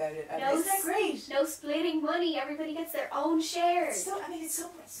mean about it. No, Isn't that great? No splitting money. Everybody gets their own shares. So it's so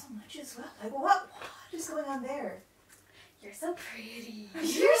much as well. Like what is going on there? You're so pretty. You're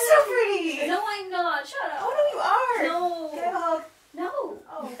so pretty. No, I'm not. Shut up. Oh no, you are. No. Can I have a hug? No.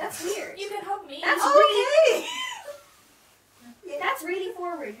 Oh, That's weird. You can hug me. That's okay. That's really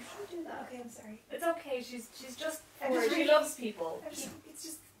forward. You shouldn't do that. Okay, I'm sorry. It's okay. She's just I'm forward. just She really- loves people. It's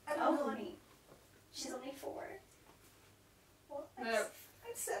just I don't Oh, know. honey. She's only 4. Well, No.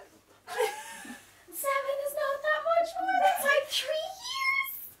 I'm 7. 7 is not that much more. That's like 3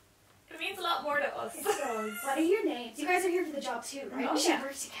 years. It means a lot more to us. It does. What are your names? You guys are here for the job too, right? Oh, We should yeah.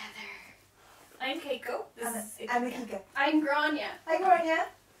 work together. I'm Keiko. I'm Akika. I'm Grania. Hi, Gloria.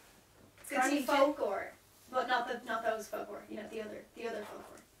 It's good to see Grania. folklore. But not those folklore. You know, the other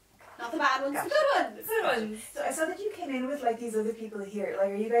folklore. Not the bad ones, Gotcha. the good ones. Good ones. So I saw that you came in with like these other people here.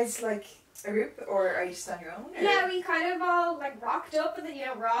 Like, are you guys like a group, or are you just on your own? Or? Yeah, we kind of all like rocked up, and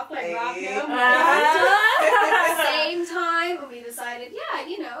then rock Hey. them at the same time, and we decided,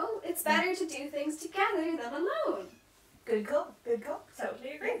 it's better to do things together than alone. Good call. Good call.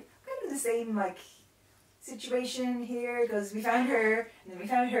 Totally agree. Kind of the same like situation here, because we found her and then we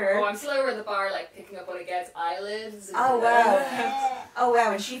found her. Oh, I'm still over at the bar, like picking up on Ged's eyelids. And Oh wow! Oh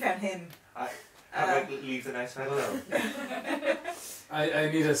wow! And she found him. I might leave the nice man alone. I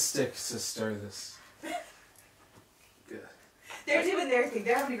need a stick to stir this. They're doing their thing.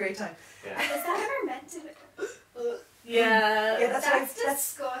 They're having a great time. Yeah. Is that ever meant to be? Yeah. Yeah, That's why-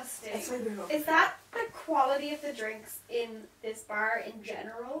 disgusting. That's why we're going. Is that the quality of the drinks in this bar in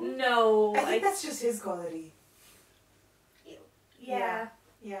general? No. I think that's just his quality. Yeah.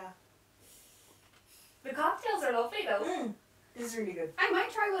 Yeah. The cocktails are lovely though. This is really good. I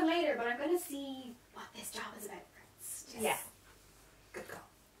might try one later, but I'm going to see what this job is about first. Yeah. Good call.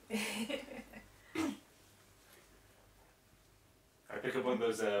 I pick up one of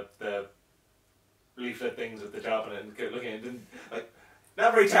those the leaflet things with the job in it and go looking at it and like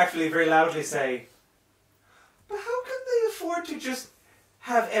not very tactfully, very loudly say, "But how can they afford to just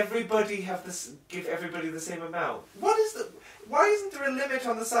have everybody give everybody the same amount? Why isn't there a limit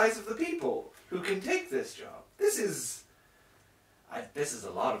on the size of the people who can take this job? This is a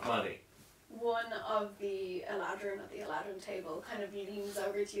lot of money." One of the Eladrin at the Eladrin table kind of leans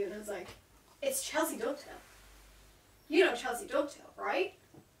over to you and is like, "It's Chelsea Dovetail. You know Chelsea Dovetail, right?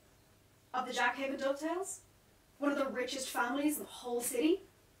 Of the Jackhaven Dovetails? One of the richest families in the whole city?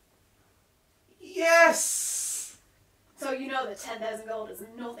 Yes, So you know that 10,000 gold is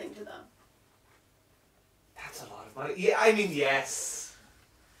nothing to them." that's a lot of money. Yeah, I mean yes.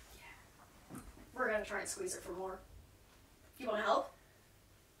 We're going to try and squeeze her for more. You want to help?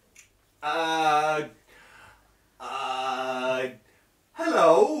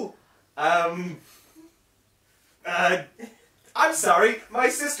 Hello. I'm sorry, my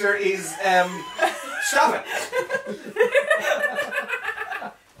sister is, shopping.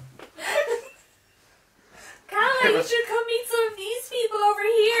 Kala, you should come meet some of these people over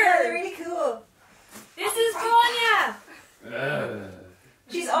Yeah, they're here. really cool. This is Tanya.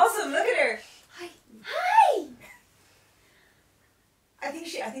 She's awesome. Look at her. Hi. I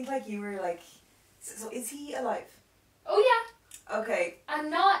think like you were like. So is he alive? Oh yeah, Okay. I'm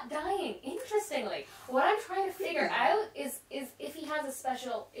not dying. Interestingly, what I'm trying to figure out is if he has a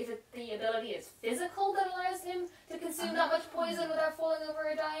special, the ability is physical that allows him to consume that much poison without falling over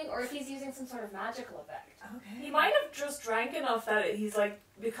or dying, or if he's using some sort of magical effect. Okay. He might have just drank enough that he's like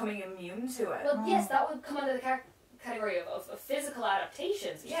becoming immune to it. Well, yes, that would come under the category of physical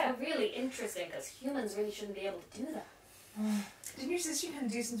adaptations, which Yeah. are really interesting because humans really shouldn't be able to do that. Didn't your sister kind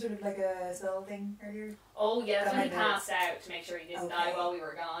of do some sort of like a spell thing earlier? Oh yeah, that's when he Okay. passed out to make sure he didn't die Okay. while we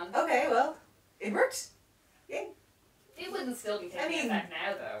were gone. Okay, well, it worked. It wouldn't still be taking I mean- effect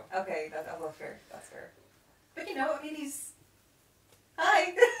now, though. Okay, that's fair. That's fair. But you know, I mean, he's.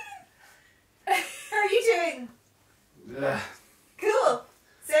 Hi. How are you doing? Cool.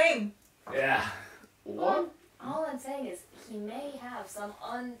 Same. Yeah. Well, all I'm saying is he may have some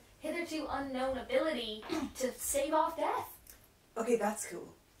hitherto unknown ability to stave off death. Okay, that's cool.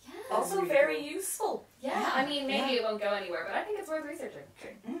 Yeah. Also really very cool. useful. Yeah, I mean, maybe Yeah. it won't go anywhere, but I think it's worth researching.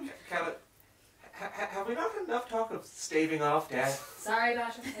 Calla, have we not had enough talk of staving off death? Sorry,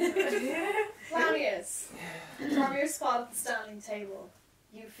 Dasha. Claudius, from your spot at the standing table,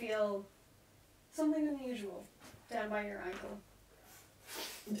 you feel something unusual down by your ankle.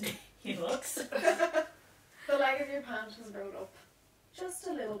 He looks. The leg of your pant has rode up just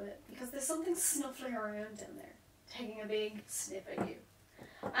a little bit because there's something snuffling around down there, taking a big sniff at you.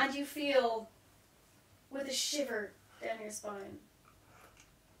 And you feel, with a shiver down your spine,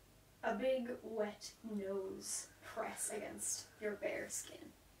 a big wet nose press against your bare skin.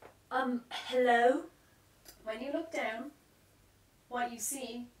 Hello? When you look down, what you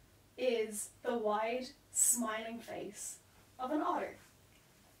see is the wide, smiling face of an otter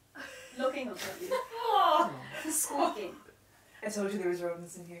looking up at you, Oh. squawking I told you there was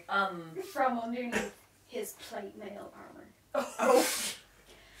rodents in here. from underneath his plate mail armor. Oh.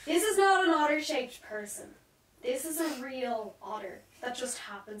 This is not an otter-shaped person. This is a real otter that just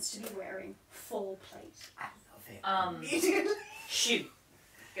happens to be wearing full plate. I love it. You did? Shoot.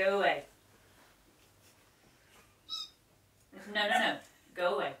 Go away. No.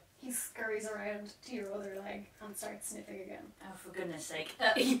 Go away. He scurries around to your other leg and starts sniffing again. Oh, for goodness sake.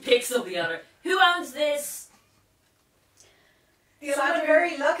 He picks up the other. Who owns this? The Someone Eladrin,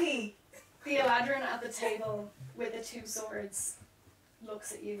 very lucky. the Eladrin at the table with the two swords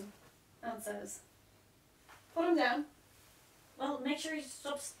looks at you and says, "Put him down." Well, make sure he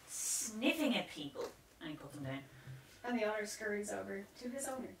stops sniffing at people. And he puts him down. And the otter scurries over to his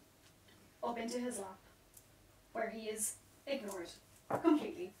owner, up into his lap, where he is ignored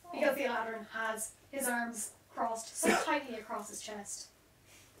completely because the Eladrin has his arms crossed so tightly across his chest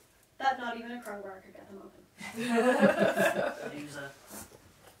that not even a crowbar could get them open.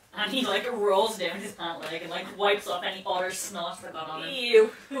 And he like rolls down his pant leg and like wipes off any otter snot that got on him.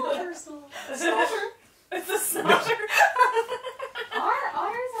 Ew. Otter snot. It's a snotter. Are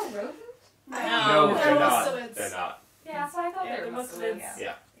otters a rodent? No, They're they're not. mustelids. They're not. Yeah, that's what I thought Yeah, they they were must mustelids. live.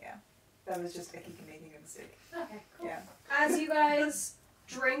 Yeah. That was just Icky making a mistake. Okay, cool. Yeah. As you guys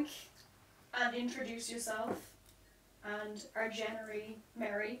drink and introduce yourself and are generally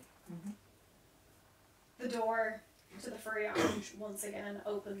merry, the door to the furry orange once again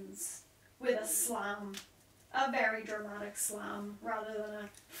opens with a slam. A very dramatic slam rather than a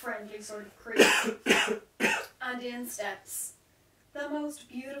friendly sort of creak. And in steps the most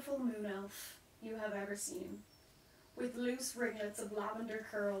beautiful moon elf you have ever seen, with loose ringlets of lavender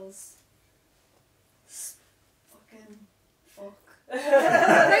curls. Fucking fuck.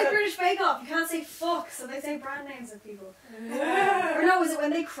 Like British Bake Off, you can't say fuck, so they say brand names of people. Or no, is it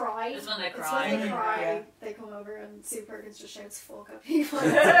when they cry? It's when they It's cry. when they cry, Yeah. they come over and Sue Perkins just shouts fuck at people.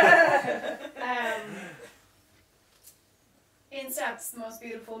 In steps the most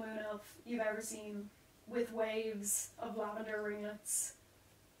beautiful moon elf you've ever seen, with waves of lavender ringlets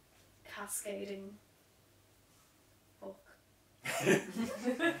cascading. Fuck.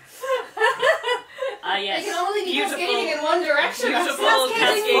 Ah, yes. They can only be Beautiful. cascading in one direction. Beautiful Cascading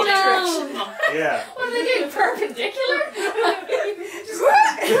cascading down. direction. Yeah. What are they doing? Perpendicular? She's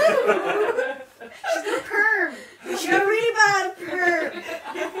got a perm. She got a really bad perm.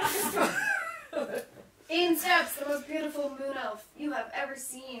 In steps the most beautiful moon elf you have ever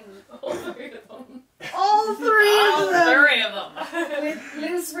seen. All three of them. All three All of them. three of them. With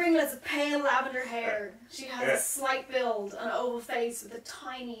loose ringlets of pale lavender hair. She has a slight build, an oval face with a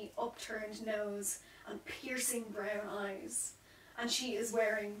tiny upturned nose and piercing brown eyes. And she is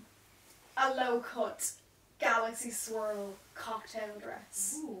wearing a low-cut galaxy swirl cocktail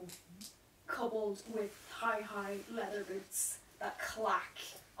dress. Coupled with high leather boots that clack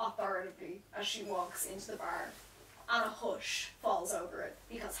authoritatively as she walks into the bar. And a hush falls over it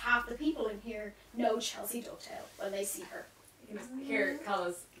because half the people in here know Chelsea Dovetail when they see her. You can hear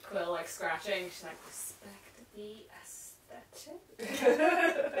Calla's quill like scratching. She's like, respect the aesthetic.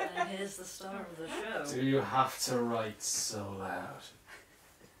 And here's the star of the show. Do you have to write so loud?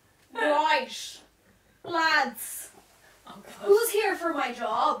 Right, lads, Oh, God. who's here for my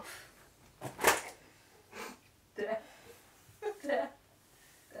job?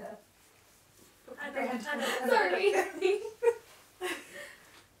 Sorry.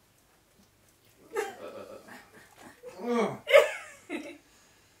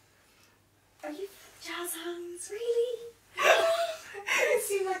 Are you jazz hands, really? It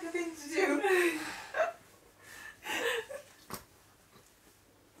seemed like the thing to do.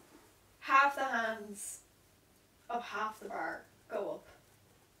 Half the hands of half the bar go up.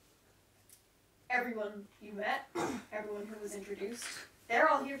 Everyone you met, everyone who was introduced, they're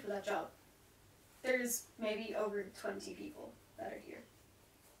all here for that job. There's maybe over 20 people that are here.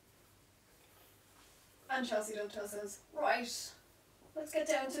 And Chelsea Dovetail says, right, let's get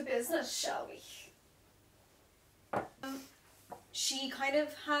down to business, shall we? She kind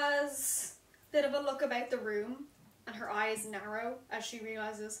of has a bit of a look about the room, and her eyes narrow as she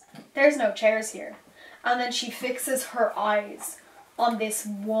realizes there's no chairs here. And then she fixes her eyes on this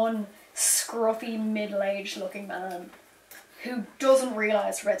one scruffy, middle-aged looking man who doesn't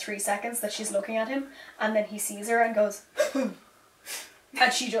realize for about 3 seconds that she's looking at him, and then he sees her and goes,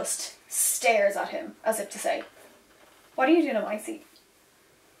 and she just stares at him as if to say, what are you doing in my seat?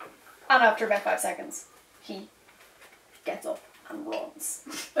 And after about 5 seconds, he gets up and runs.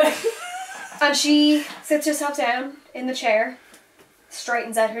 And she sits herself down in the chair,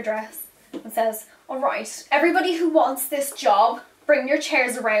 straightens out her dress, and says, alright, everybody who wants this job, bring your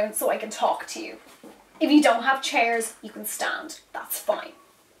chairs around so I can talk to you. If you don't have chairs, you can stand. That's fine.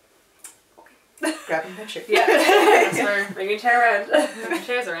 Grabbing the chair. Yeah, that's for bringing chair around. Bringing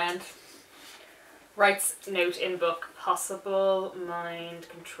chairs around. Writes note in book: possible mind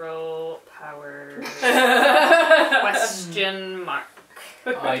control power. Question mark.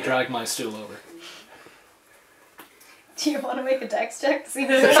 I drag my stool over. Do you want to make a dex check to see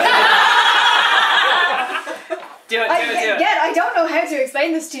Do it, do it. Yet, I don't know how to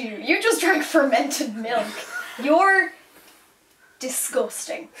explain this to you. You just drank fermented milk. You're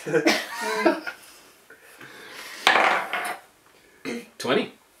disgusting.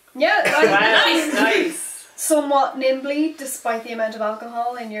 20. Yeah, Nice. somewhat nimbly, despite the amount of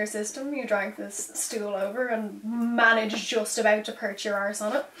alcohol in your system, you drank this stool over and managed just about to perch your arse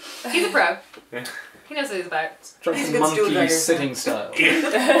on it. He's a pro. Yeah. He knows what he's about. Drunken good stool monkey driver. sitting style.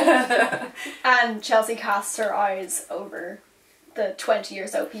 And Chelsea casts her eyes over the 20 or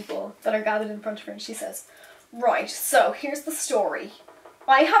so people that are gathered in front of her and she says, right, so here's the story.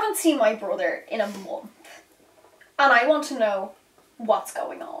 I haven't seen my brother in a month. And I want to know what's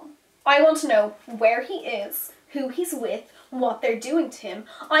going on. I want to know where he is, who he's with, what they're doing to him.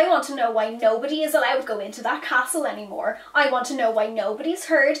 I want to know why nobody is allowed to go into that castle anymore. I want to know why nobody's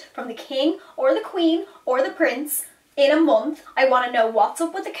heard from the king or the queen or the prince in a month. I want to know what's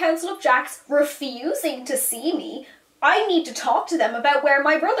up with the Council of Jacks refusing to see me. I need to talk to them about where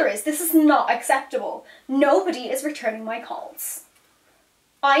my brother is. This is not acceptable. Nobody is returning my calls.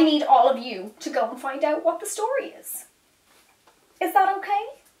 I need all of you to go and find out what the story is. Is that okay?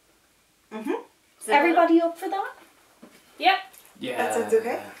 Mm-hmm. Everybody up for that? Yep. Yeah. That sounds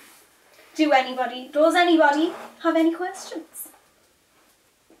okay. Does anybody have any questions?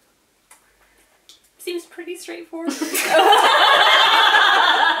 Seems pretty straightforward.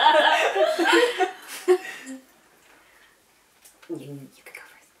 You could go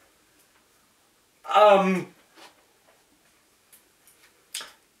first.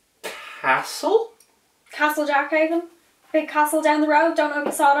 Castle? Castle Jackhaven? Big castle down the road. Don't know if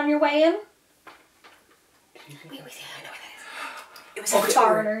you saw it on your way in. It was Okay.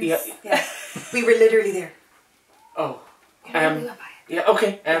 Foreigners. Yeah. Yeah. We were literally there. Oh. We went by it. Yeah.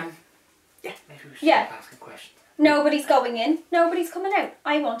 Okay. Yeah. Maybe we should Yeah. stop asking questions. Nobody's going in. Nobody's coming out.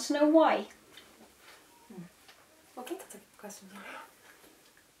 I want to know why. Okay, that's a good question.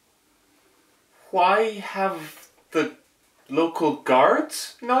 Why have the local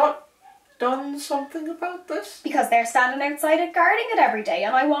guards not done something about this? Because they're standing outside it guarding it every day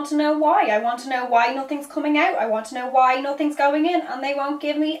and I want to know why. I want to know why nothing's coming out. I want to know why nothing's going in and they won't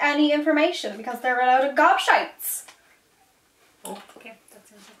give me any information because they're a load of gobshites. Okay, that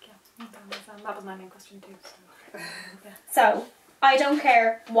sounds like, yeah. That was my main question too. So. So, I don't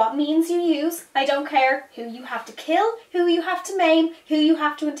care what means you use. I don't care who you have to kill, who you have to maim, who you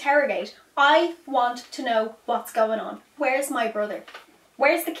have to interrogate. I want to know what's going on. Where's my brother?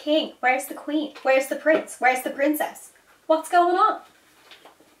 Where's the king? Where's the queen? Where's the prince? Where's the princess? What's going on?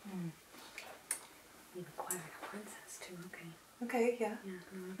 You acquired a princess too, okay. Okay, yeah.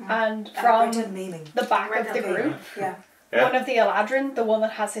 And Right from on maiming. the back of the Okay. group, Yeah. Yeah. one of the Eladrin, the one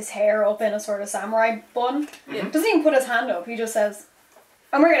that has his hair up in a sort of samurai bun, doesn't even put his hand up. He just says,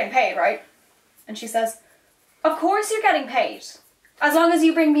 and we're getting paid, right? And she says, of course you're getting paid. As long as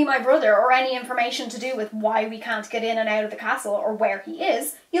you bring me my brother or any information to do with why we can't get in and out of the castle or where he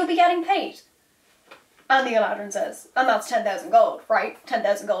is, you'll be getting paid. And the Eladrin says, and that's 10,000 gold, right?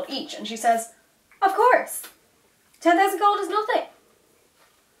 10,000 gold each. And she says, of course. 10,000 gold is nothing.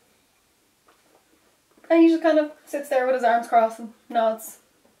 And he just kind of sits there with his arms crossed and nods.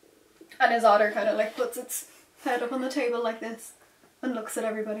 And his otter kind of like puts its head up on the table like this and looks at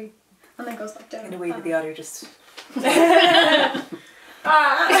everybody and then goes back down. In a way that the otter just...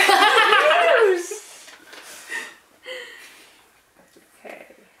 Okay.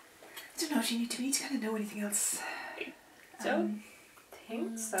 I don't know, do we need to kind of know anything else? Don't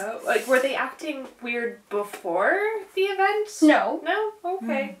think so. Like, were they acting weird before the event? No. No?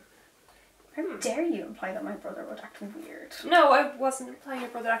 Okay. How dare you imply that my brother would act weird? No, I wasn't implying your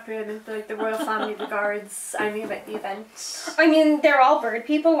brother actor. I meant like the royal family, the guards. I mean about the event. I mean, they're all bird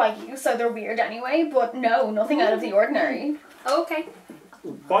people like you, so they're weird anyway, but no, nothing out of the ordinary. Okay.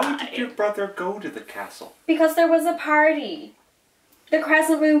 Why did your brother go to the castle? Because there was a party. The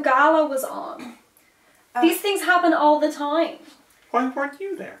Crescent Moon Gala was on. These things happen all the time. Why weren't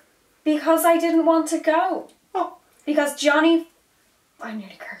you there? Because I didn't want to go. Oh. Because Johnny... I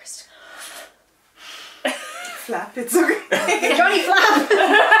nearly cursed. Flap, it's okay. Johnny Flap!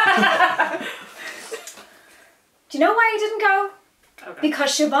 Do you know why I didn't go? Okay.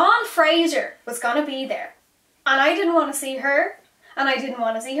 Because Siobhan Fraser was going to be there. And I didn't want to see her. And I didn't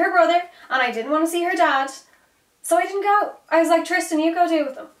want to see her brother. And I didn't want to see her dad. So I didn't go. I was like, Tristan, you go deal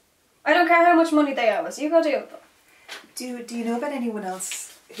with them. I don't care how much money they owe us. You go deal with them. Do you know about anyone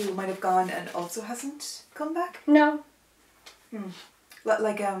else who might have gone and also hasn't come back? No.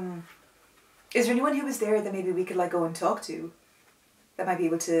 Like, is there anyone who was there that maybe we could like go and talk to? That might be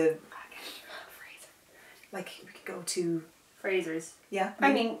able to, like, we could go to. Fraser's. Yeah.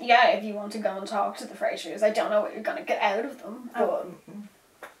 I mean, yeah, if you want to go and talk to the Frasers, I don't know what you're going to get out of them. But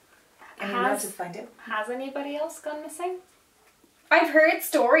I mean, we'll have to find out. Has anybody else gone missing? I've heard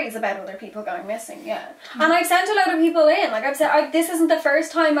stories about other people going missing, yeah. And I've sent a load of people in. Like I've said, this isn't the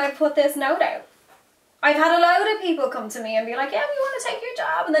first time I've put this note out. I've had a load of people come to me and be like, yeah, we want to take your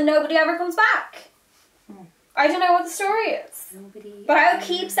job, and then nobody ever comes back. I don't know what the story is. But I'll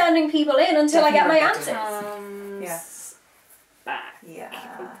keep sending people in until I get my answers. Back. Yeah.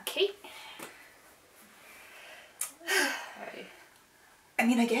 Okay. I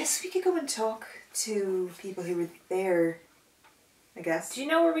mean, I guess we could go and talk to people who were there, I guess. Do you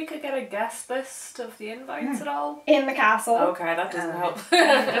know where we could get a guest list of the invites at all? In the castle. Okay, that doesn't help.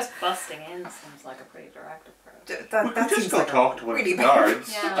 Just busting in seems like a pretty direct approach. We could just go talk to one of the really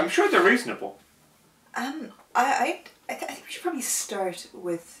guards. Yeah. I'm sure they're reasonable. I think we should probably start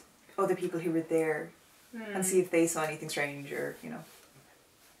with other people who were there and see if they saw anything strange or, you know.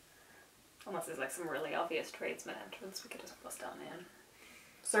 Unless there's like some really obvious tradesman entrance, we could just bust down in.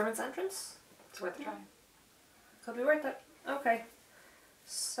 Servant's entrance? It's worth a try. Could be worth it. Okay.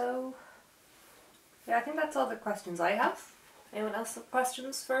 So, yeah, I think that's all the questions I have. Anyone else have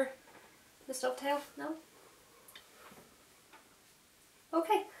questions for Miss Dovetail? No?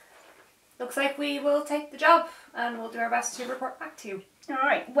 Okay. Looks like we will take the job and we'll do our best to report back to you.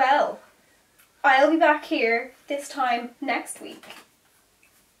 Alright, well, I'll be back here this time next week.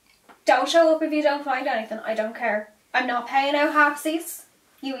 Don't show up if you don't find anything. I don't care. I'm not paying out halfsies.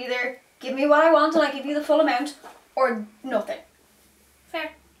 You either give me what I want and I give you the full amount, or nothing.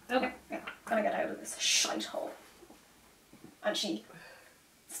 Fair. Okay. Yeah, gonna get out of this shite hole. And she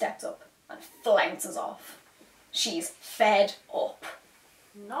steps up and flounces off. She's fed up.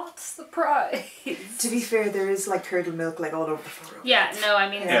 Not surprised. To be fair, there is like curdled milk like all over the floor. Yeah, no, I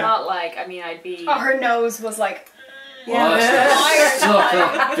mean, it's Yeah. not like, I mean, I'd be... Oh, her nose was like... Yeah. Suck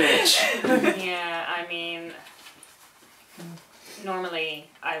up, bitch. Yeah, I mean, normally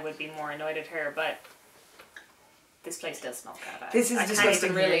I would be more annoyed at her, but this place does smell kind of bad. This is I can't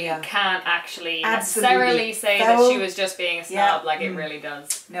disgusting even really, here, yeah. can't actually Absolutely necessarily say foul. that she was just being a snob, Yeah. like it really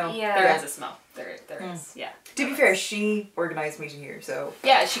does. No. Yeah. There is a smell. There is, yeah. To be fair, she organised meeting here, so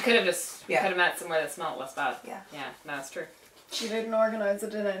Yeah, she could have just, Yeah. could have met somewhere that smelled less bad. Yeah. Yeah, no, it's true. She didn't organise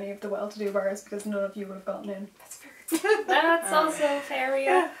it in any of the well-to-do bars because none of you would have gotten in. that's fair. That's also fair,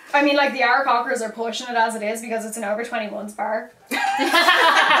 yeah. I mean, like, the Arcockers are pushing it as it is because it's an over 21s bar. But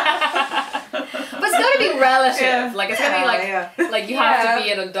it's gotta be relative. Yeah. Like, it's gotta be like, yeah. like you have to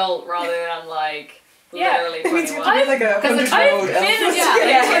be an adult rather than like Yeah. literally It means you 21. have to be like a 'Cause 100-year-old elf. Yeah, like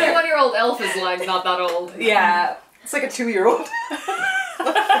Yeah. a 21-year-old elf is like not that old. Yeah. It's like a 2-year-old.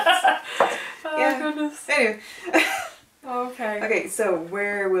 Yeah. Goodness. Anyway. Okay. Okay, so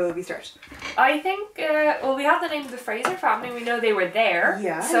where will we start? I think, well, we have the name of the Fraser family. We know they were there.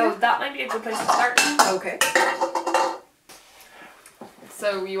 Yeah. So that might be a good place to start. Okay.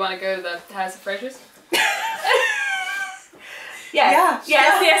 So you want to go to the House of Frasers? Yes.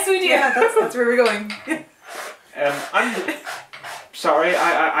 Yeah. Yes, we do. Yeah, that's where we're going. I'm sorry,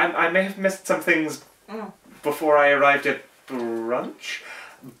 I may have missed some things before I arrived at brunch,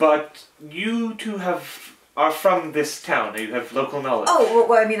 but you two are from this town. You have local knowledge. Oh,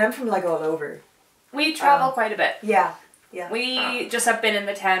 well, I mean, I'm from like all over. We travel quite a bit. Yeah. We just have been in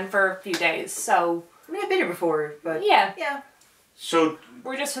the town for a few days, so I mean, I've been here before, but yeah, So,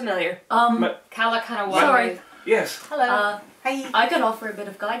 we're just familiar. Kala kind of Sorry. worried. yes, Hello. Hi. I can offer a bit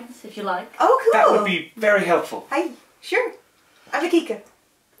of guidance if you like. Oh, cool. that would be very helpful. Hi. Sure. I'm Akika.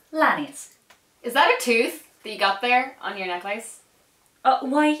 Lanius. Is that a tooth that you got there on your necklace?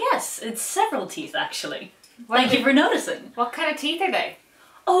 Why, yes, it's several teeth actually. What Thank are you for noticing. What kind of teeth are they?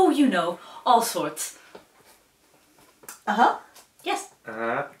 Oh, you know, all sorts. Uh-huh. Yes,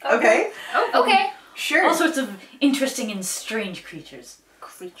 Okay. Oh, okay. Sure. all sorts of interesting and strange creatures.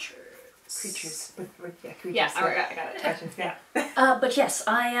 Creatures. Yeah, creatures. Yeah, I got it. Gotcha. Yeah. But yes,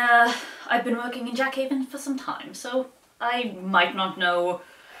 I've been working in Jackhaven for some time, so I might not know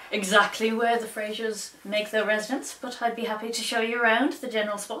exactly where the Frasers make their residence, but I'd be happy to show you around the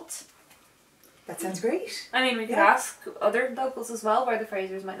general spots. That sounds great. I mean, we could Yeah. ask other locals as well where the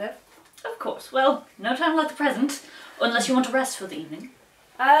Frasers might live. Of course. Well, no time like the present, unless you want to rest for the evening.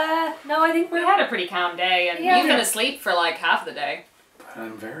 No, I think We we had a pretty calm day, and Yeah. you've been asleep for like half the day.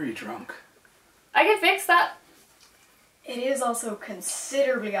 I'm very drunk. I can fix that. It is also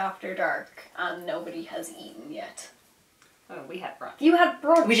considerably after dark and nobody has eaten yet. Oh, we had brunch. You had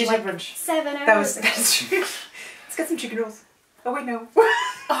brunch We did like have brunch. 7 hours ago. That's true. Let's get some chicken rolls. Oh, wait, no.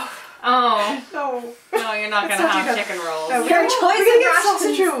 Oh, No. no, you're not Let's gonna not do have that. chicken rolls. No, Your we're choice gonna of get rations.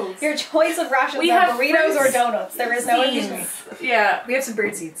 sausage rolls. Your choice of rations We are have burritos or fruits. donuts. There is no in Seeds. between. Yeah. We have some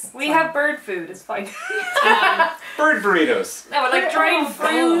bird seeds. We have bird food, it's fine. Bird burritos. No, like dried Oh,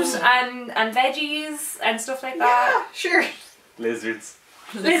 fruit and veggies and stuff like that. Yeah, sure. Lizards.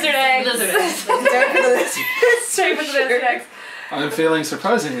 Lizard eggs. Lizard eggs. Straight for the lizard eggs. I'm feeling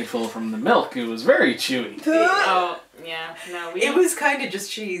surprisingly full from the milk. It was very chewy. Oh, yeah. No, It was kind of just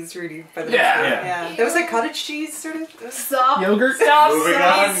cheese, really. By the Yeah. way. Yeah. There was like cottage cheese, sort of. Stop. Yogurt. Stop, Moving please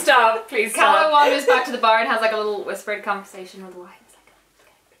on. stop, please Calla stop. wanders back to the bar and has like a little whispered conversation with the wife.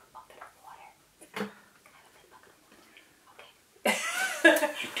 You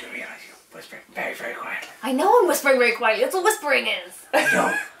do realize you're whispering very, very quietly. I know I'm whispering very quietly. That's what whispering is. I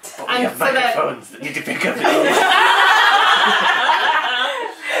know. But we And have so that- microphones that need to pick up.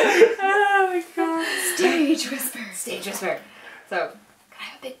 Oh my god. Stage whisper. Stage whisper. So, can I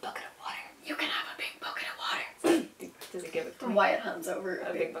have a big bucket of water? You can have a big bucket of water. Does he give it to me? Wyatt hands over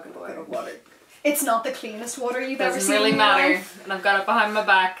A big bucket of water. It's not the cleanest water you've ever Doesn't seen. really in your matter. life. And I've got it behind my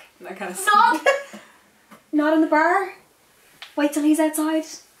back. And I kind of Not in the bar. Wait till he's outside.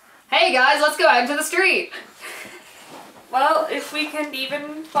 Hey guys, let's go out into the street. Well, if we can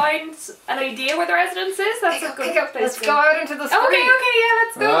even find an idea where the residence is, that's a good place. Let's to go out into the street. Okay, yeah,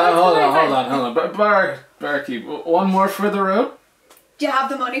 let's go. Hold on. Barkeep, one more for the road? Do you have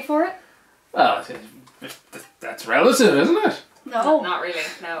the money for it? Well, that's relative, isn't it? No, Not really,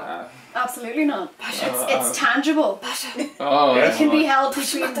 no. absolutely not. It's tangible. Oh, It can be well, held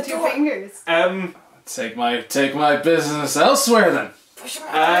between the two fingers. take my business elsewhere then.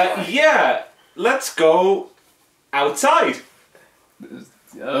 Yeah. Let's go outside.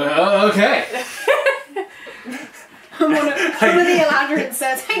 Okay. One of the Eladrins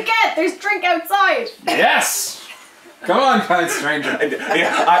says, "Hey, get! There's drink outside." Yes. Come on, kind stranger.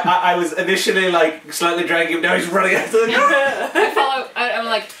 Yeah, I was initially like slightly dragging him down. He's running out. I follow. I'm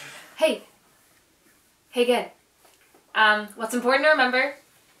like, hey, again. What's important to remember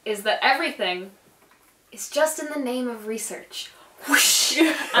is that everything is just in the name of research. Whoosh!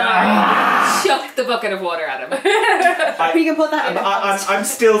 And I chuck the bucket of water at him. We can put that in. I'm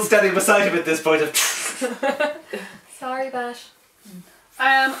still standing beside him at this point. Sorry, Bash.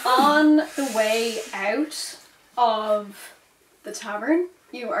 On the way out of the tavern,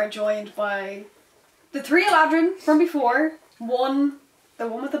 you are joined by the three Eladrin from before. The one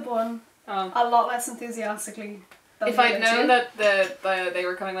with the bun, a lot less enthusiastically. Than If the I'd other known two. that they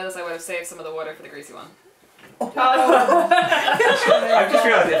were coming with us, I would have saved some of the water for the greasy one. I've just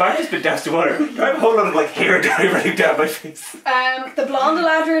realised if I've just been doused in water, I have a whole lot of like hair dye running down my face. The blonde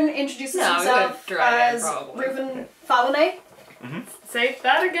Eladrin introduces No, we himself could drag it, as probably. Reuven Falinay. Say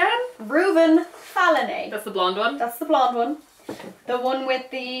that again? Reuven Falinay. That's the blonde one. That's the blonde one. The one with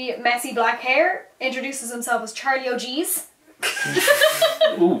the messy black hair introduces himself as Charlie O'Gee's.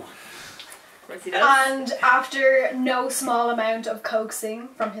 Ooh. Of course he does. And after no small amount of coaxing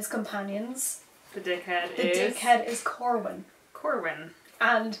from his companions, The dickhead the is... dickhead is Corwin. Corwin.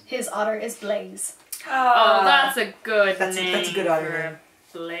 And his otter is Blaze. Oh, that's a good That's name a good otter for name.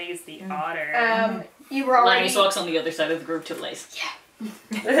 Blaze the Otter. You were already Linus walks on the other side of the group to Blaze.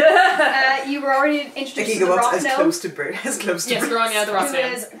 you were already introduced Like he to the goes rock as gnome, close to bird, as close to Yes, bird. Grania the rock who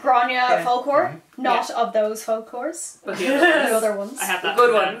gnome. is Grania Yeah. Folklore, not of those folklores, But the the other other ones. I have that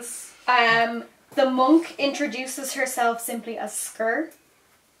Good one. ones. The monk introduces herself simply as Skur.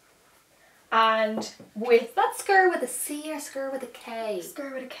 And with That Skur with a C or Skur with a K?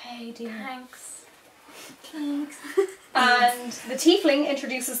 Skur with a K, dear. Thanks. And the tiefling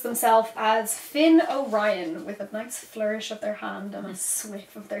introduces themselves as Finn Orion with a nice flourish of their hand and a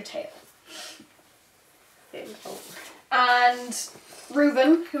swift of their tail. And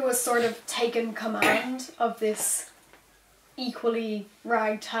Reuven, who has sort of taken command of this equally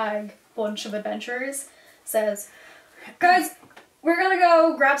ragtag bunch of adventurers, says, "Guys, we're gonna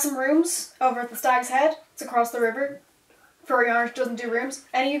go grab some rooms over at the Stag's Head. It's across the river. Furry Orange doesn't do rooms.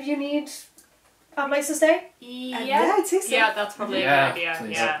 Any of you need a place to stay? Yeah, I'd say so. Yeah, that's probably Yeah, a good idea.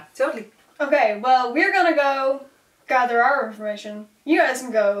 please. Yeah. Totally. Okay, well, we're gonna go gather our information. You guys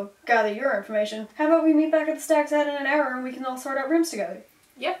can go gather your information. How about we meet back at the Stag's Head in an hour and we can all sort out rooms together?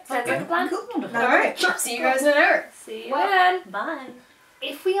 Yep, sounds like a plan. Alright, see you guys in an hour. See you When? then. Bye.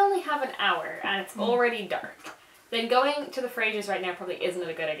 If we only have an hour and it's already dark, then going to the Frasers right now probably isn't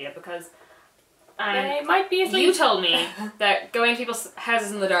a good idea because it might be asleep. You told me that going to people's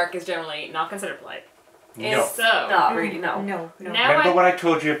houses in the dark is generally not considered polite. No. So, Not really, no. No. Now Remember what I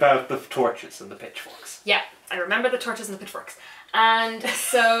told you about the torches and the pitchforks? I remember the torches and the pitchforks. And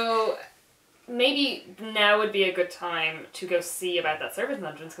so, maybe now would be a good time to go see about that service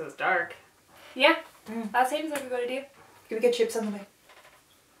entrance because it's dark. Yeah, that seems like a good idea. Can we get chips on the way?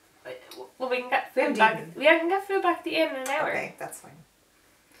 Well, we can get We food haven't back. eaten. We can get food back at the inn in an hour. Okay, that's fine.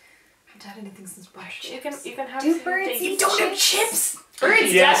 I haven't had anything since Bash You chips. can have Do food birds that eat don't chips? Birds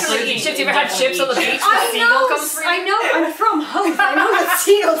Yes. definitely chips. You ever had chips on the beach? The seagull comes for you? I know, I'm from Hope. I know that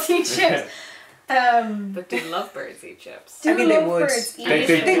seagulls eat chips. But do lovebirds eat chips? Do I mean, they would. lovebirds eat They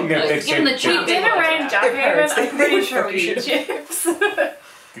chips? Given the cheap dinner around Jackhaven, birds. I'm pretty They sure would we eat fucking chips.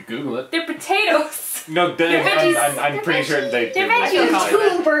 You Google it. They're potatoes. No, I'm pretty sure they do. They're I veggies. don't know.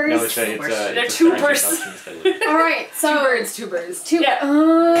 Tubers. No, it's They're it's tubers. All right, so Two birds.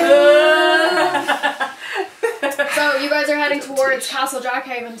 So you guys are heading towards Castle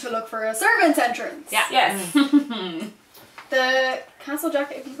Jackhaven to look for a servant's entrance. Yeah. Yes. The Castle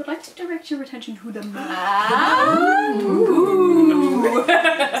Jackhaven. If you would like to direct your attention to the map.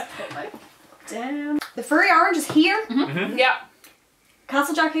 Damn. The furry orange is here. Yeah.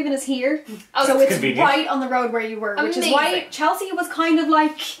 Castle Jackhaven is here. Oh, so that's it's convenient. right on the road where you were, which is Amazing. why Chelsea was kind of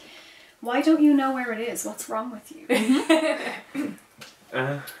like, why don't you know where it is? What's wrong with you?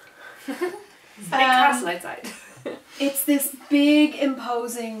 Big castle outside. It's this big,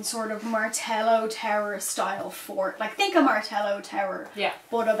 imposing sort of Martello Tower style fort. Like, think a Martello Tower, Yeah.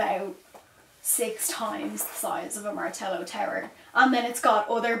 but about 6 times the size of a Martello Tower. And then it's got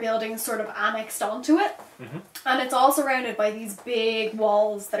other buildings sort of annexed onto it. And it's all surrounded by these big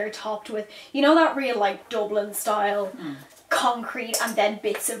walls that are topped with, you know, that real, like, Dublin style concrete and then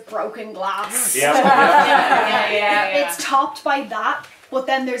bits of broken glass. Yeah. It's topped by that. But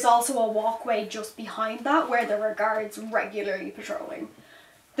then there's also a walkway just behind that where there are guards regularly patrolling.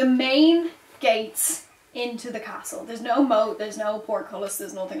 The main gates into the castle, there's no moat, there's no portcullis,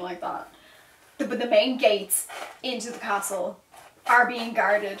 there's nothing like that. But the main gates into the castle are being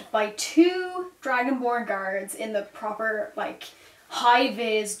guarded by 2 Dragonborn guards in the proper, like,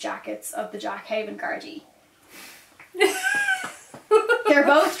 high-vis jackets of the Jackhaven Guardie. They're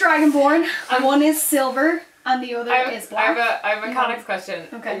both Dragonborn, and one is silver and the other is black. I have a mechanics question.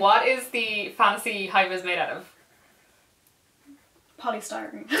 Okay. What is the fancy high-vis made out of?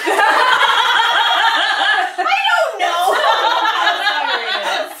 Polystyrene.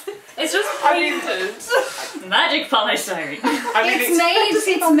 It's just painted. Magic polystyrene.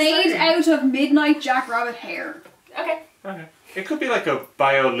 It's made out of midnight jackrabbit hair. Okay. It could be like a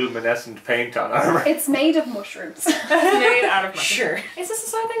bioluminescent paint on armor. It's made of mushrooms. Made out of mushrooms. Sure. Is this the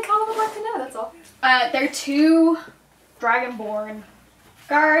sort of thing Colin would like to know? That's all. They're 2 Dragonborn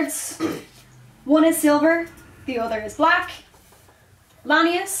guards. One is silver, the other is black.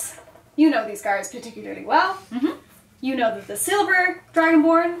 Lanius, you know these guards particularly well. You know that the silver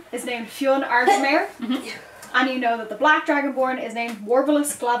Dragonborn is named Fionn Argmare. And you know that the black Dragonborn is named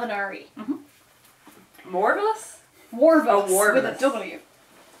Warvelus Glavenari. Morvelous? Warvelus, Warvelus. with a W.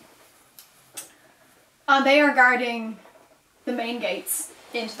 And they are guarding the main gates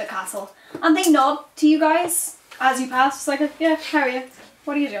into the castle. And they nod to you guys as you pass. It's like, yeah, how are you?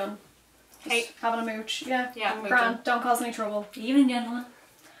 What are you doing? Hey. Just having a mooch. Yeah, Yeah, grand. Don't cause any trouble. Evening, gentlemen.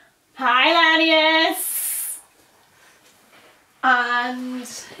 Hi, Lanius! And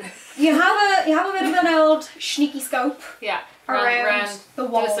you have a bit of an old sneaky scope Yeah. around the Do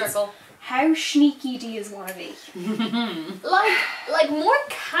a walls. circle. How sneaky do you want to be? Like more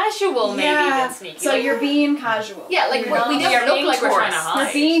casual maybe than sneaky. So like, you're being casual. yeah, like You're we not don't look being like we're trying to tourists. hide.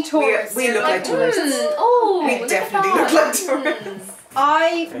 You're being tourists. We You're look like tourists. Oh, We definitely look like tourists.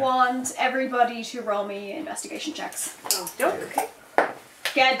 I want everybody to roll me investigation checks. Okay.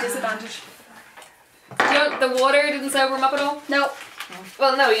 Get disadvantage. The water didn't sober him up at all? No,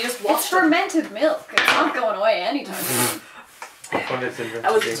 Well, no, you just it's washed it. fermented milk. It's not going away anytime soon.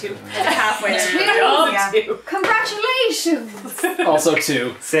 That was a 2. Halfway there. Yeah. Congratulations! Also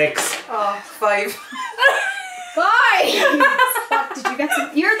 2. 6. Oh, 5. Guys! What, did you get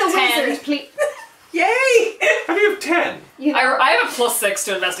some? You're the 10. wizard, please. Yay! How do you have 10? You know, I have a +6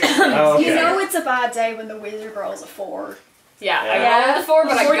 to investigation. Oh, okay. you know it's a bad day when the wizard rolls a 4. Yeah, Yeah. I rolled a 4,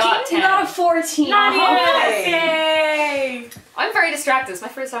 but I 14? got 10. You got a 14. Yay! I'm very distracted. It's my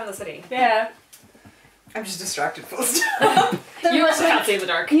first time in the city. Yeah. I'm just distracted full stop. You also can't see in the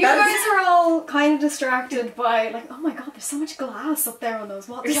dark. You guys are all kind of distracted by, like, oh my god, there's so much glass up there on those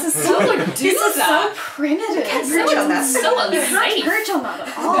walls. This is so, like, do this is so that. primitive. Can't You perch on that. So can't unsafe. perch on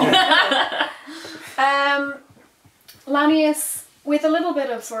that at all. Lanius, with a little bit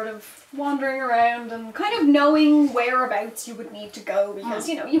of sort of wandering around and kind of knowing whereabouts you would need to go because,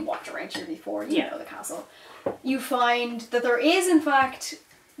 you know, you've walked around here before, you know the castle. You find that there is, in fact,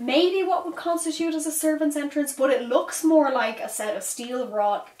 maybe what would constitute as a servant's entrance, but it looks more like a set of steel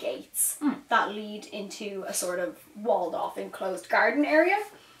wrought gates that lead into a sort of walled off enclosed garden area.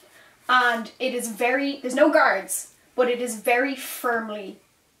 And it is there's no guards, but it is very firmly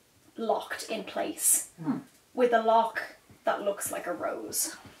locked in place with a lock that looks like a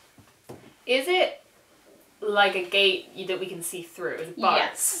rose. Is it like a gate that we can see through. Is it bars?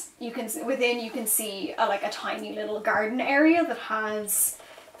 Yes, you can see like a tiny little garden area that has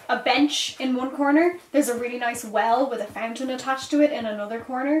a bench in one corner. There's a really nice well with a fountain attached to it in another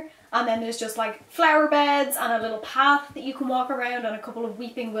corner, and then there's just like flower beds and a little path that you can walk around, and a couple of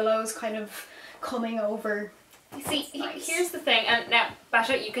weeping willows kind of coming over. You see, Nice. here's the thing, and now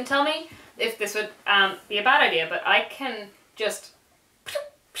Basha, you can tell me if this would be a bad idea, but I can just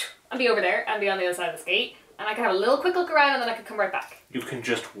and be over there and be on the other side of this gate, and I can have a little quick look around, and then I could come right back. You can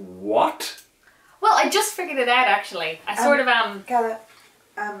just what? Well, I just figured it out actually. I sort of Gala,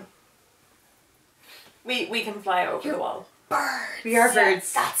 We can fly over the wall. we are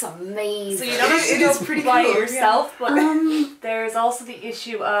birds. That's amazing. So you don't have to go pretty by yourself, but there's also the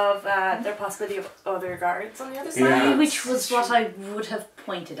issue of the possibility of other guards on the other side. Yeah. Which was what I would have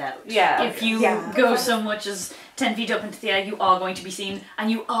pointed out. Yeah. If you Yeah. go so much as 10 feet up into the air, you are going to be seen and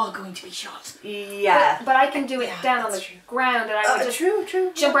you are going to be shot. Yeah. but I can do it Yeah, down on the that's true. ground, and I would just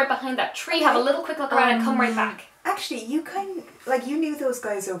True. jump right behind that tree, have a little quick look around, and come right back. Actually, you you knew those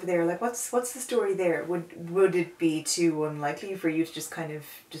guys over there. Like, what's the story there? Would it be too unlikely for you to just kind of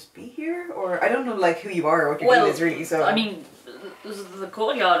just be here, or I don't know, like who you are or what your deal is really. So I mean, the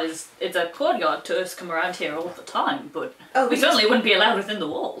courtyard it's a courtyard. Tourists come around here all the time, but we certainly wouldn't be allowed within the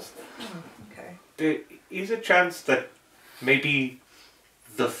walls. Okay. There is a chance that maybe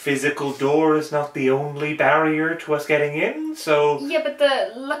the physical door is not the only barrier to us getting in, so... Yeah, but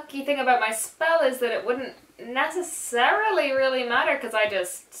the lucky thing about my spell is that it wouldn't necessarily really matter, because I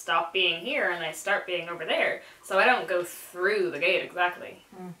just stop being here and I start being over there, so I don't go through the gate exactly.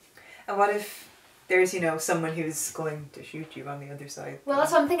 And what if there's someone who's going to shoot you on the other side? Well,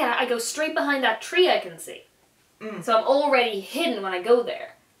 that's what I'm thinking. I go straight behind that tree I can see. So I'm already hidden when I go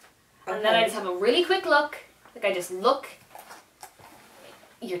there. And then I just have a really quick look. Like, I just look.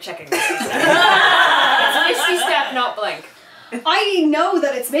 You're checking Misty Step. It's Misty Step, not Blink. I know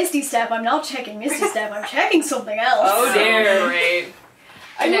that it's Misty Step. I'm not checking Misty Step. I'm checking something else. Oh dear. Great.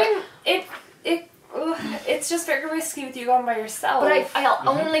 I mean, it's just very risky with you going by yourself. But I'll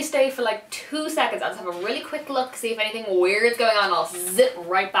only stay for like 2 seconds. I'll just have a really quick look, see if anything weird's going on, and I'll zip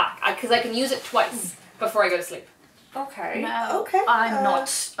right back. Because I can use it twice before I go to sleep. Okay. Now, Okay, I'm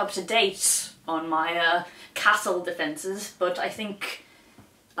not up to date on my castle defences, but I think,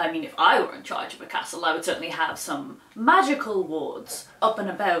 if I were in charge of a castle, I would certainly have some magical wards up and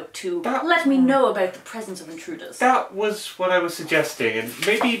about to let me know about the presence of intruders. That was what I was suggesting, and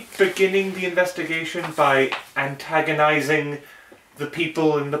maybe beginning the investigation by antagonizing the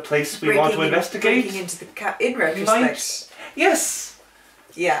people in the place we want to investigate. Breaking into the in retrospect. Yes!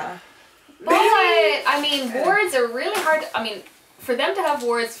 Yeah. But, wards are really hard. For them to have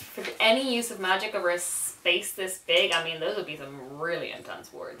wards for any use of magic over a space this big, those would be some really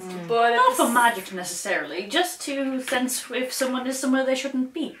intense wards. But Not for magic necessarily, just to sense if someone is somewhere they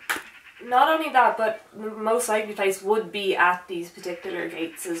shouldn't be. not only that, but the most likely place would be at these particular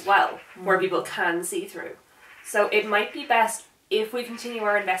gates as well, where people can see through. So it might be best if we continue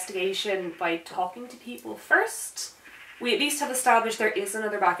our investigation by talking to people first. We at least have established there is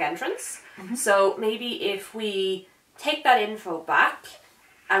another back entrance. So maybe if we take that info back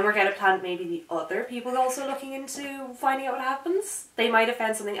and work out a plan, maybe the other people also looking into finding out what happens, they might have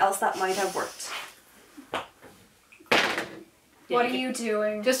found something else that might have worked. What are you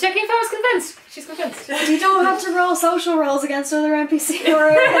doing? Just checking if I was convinced. She's convinced. You don't have to roll social rolls against other NPCs or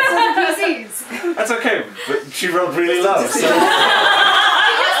against other PCs. That's okay, but she rolled really low, so...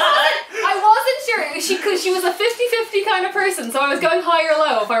 I wasn't sure. Because she was a 50-50 kind of person, so I was going high or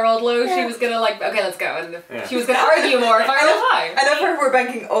low. If I rolled low, she was gonna okay, let's go. And she was gonna argue more if I rolled high. And if we're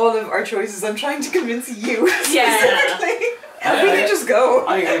banking all of our choices, I'm trying to convince you Yeah. specifically. And we can just go.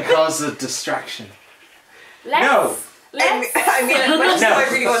 I can cause a distraction. No! As much as I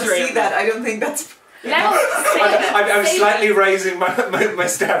really want to see that, I don't think that's... I'm slightly raising my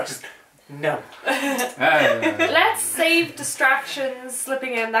staff, just... No. Let's save distractions,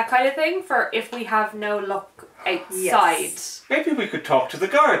 slipping in, that kind of thing, for if we have no luck outside. Yes. Maybe we could talk to the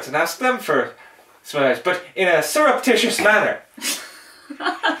guards and ask them for supplies, but in a surreptitious manner.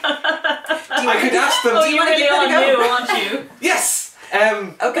 I could ask them. Oh, you're really on you, aren't you? Yes.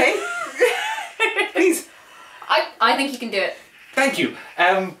 Okay. Please. I think you can do it. Thank you.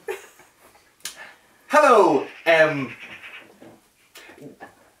 Hello.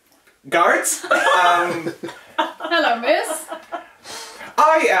 Guards. Hello, miss.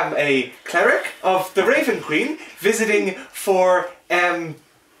 I am a cleric of the Raven Queen, visiting for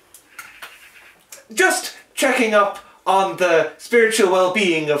just checking up on the spiritual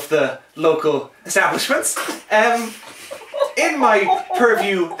well-being of the local establishments. in my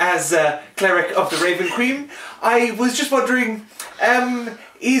purview as cleric of the Raven Queen, I was just wondering,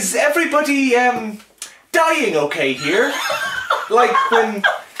 is everybody dying okay here? Like when...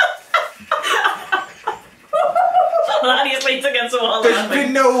 Lanius leans against the wall. There's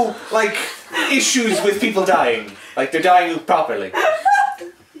been no, like, issues with people dying. Like, they're dying properly.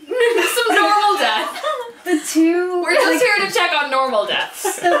 Some normal death. The two... We're just here to check on normal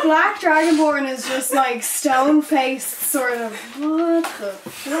deaths. The Black Dragonborn is just like stone-faced, sort of, what the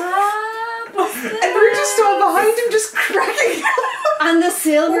flap was this? And we're just all behind him, just cracking. And the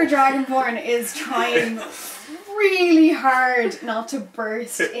Silver Dragonborn is trying really hard not to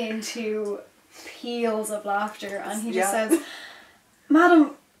burst into peals of laughter, and he just says,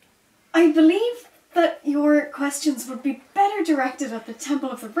 Madam, I believe that your questions would be better directed at the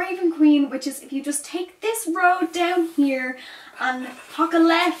Temple of the Raven Queen, which is if you just take this road down here and talk a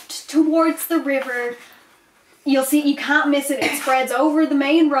left towards the river, you'll see, you can't miss it. It spreads over the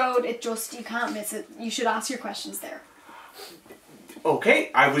main road. You can't miss it. You should ask your questions there. Okay,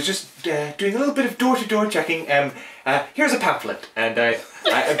 I was just doing a little bit of door-to-door checking. Here's a pamphlet, and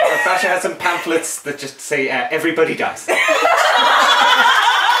Basha has some pamphlets that just say, everybody dies. And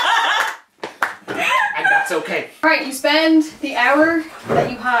that's okay. Right, you spend the hour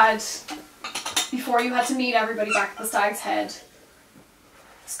that you had before you had to meet everybody back at the Stag's Head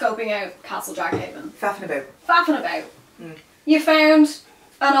scoping out Castle Jackhaven. Faffing about. Faffing about. You found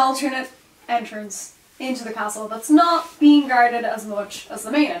an alternate entrance into the castle that's not being guarded as much as the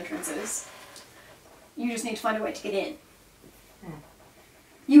main entrance is. You just need to find a way to get in.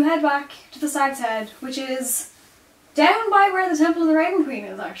 You head back to the Stag's Head, which is down by where the Temple of the Raven Queen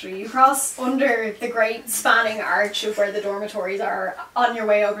is, actually. You cross under the great spanning arch of where the dormitories are on your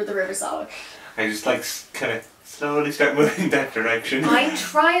way over the River Solid. I just like kind of slowly start moving that direction. I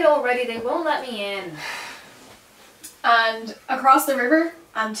tried already, they won't let me in. And across the river,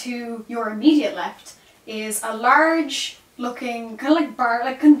 and to your immediate left, is a large looking, kind of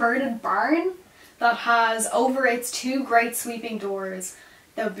like converted barn that has over its two great sweeping doors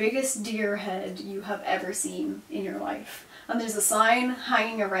the biggest deer head you have ever seen in your life. And there's a sign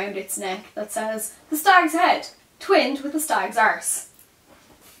hanging around its neck that says, "The Stag's Head, twinned with the Stag's Arse."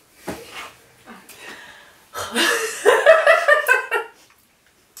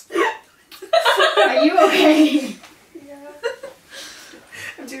 Are you okay?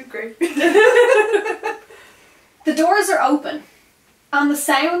 I'm doing great. The doors are open, and the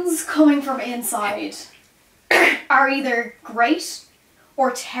sounds coming from inside are either great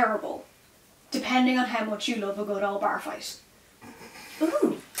or terrible, depending on how much you love a good old bar fight.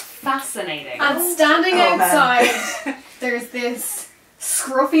 Ooh, fascinating. And standing outside, there's this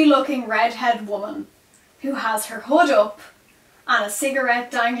scruffy looking redhead woman who has her hood up and a cigarette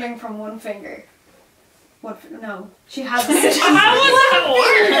dangling from one finger. No, she has a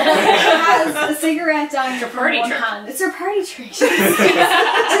cigarette dangling from one hand. It's her party trick.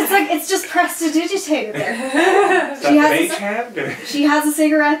 It's just prestidigitated there. She has a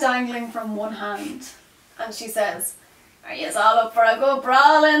cigarette dangling from one hand, and she says, "Are you all up for a good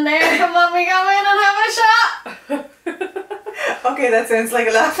brawl in there? Come on, we go in and have a shot." Okay, that sounds like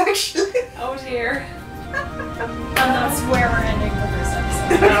a laugh, actually. Oh dear. And that's where we're ending the first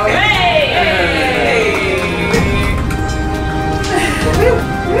episode. Hooray!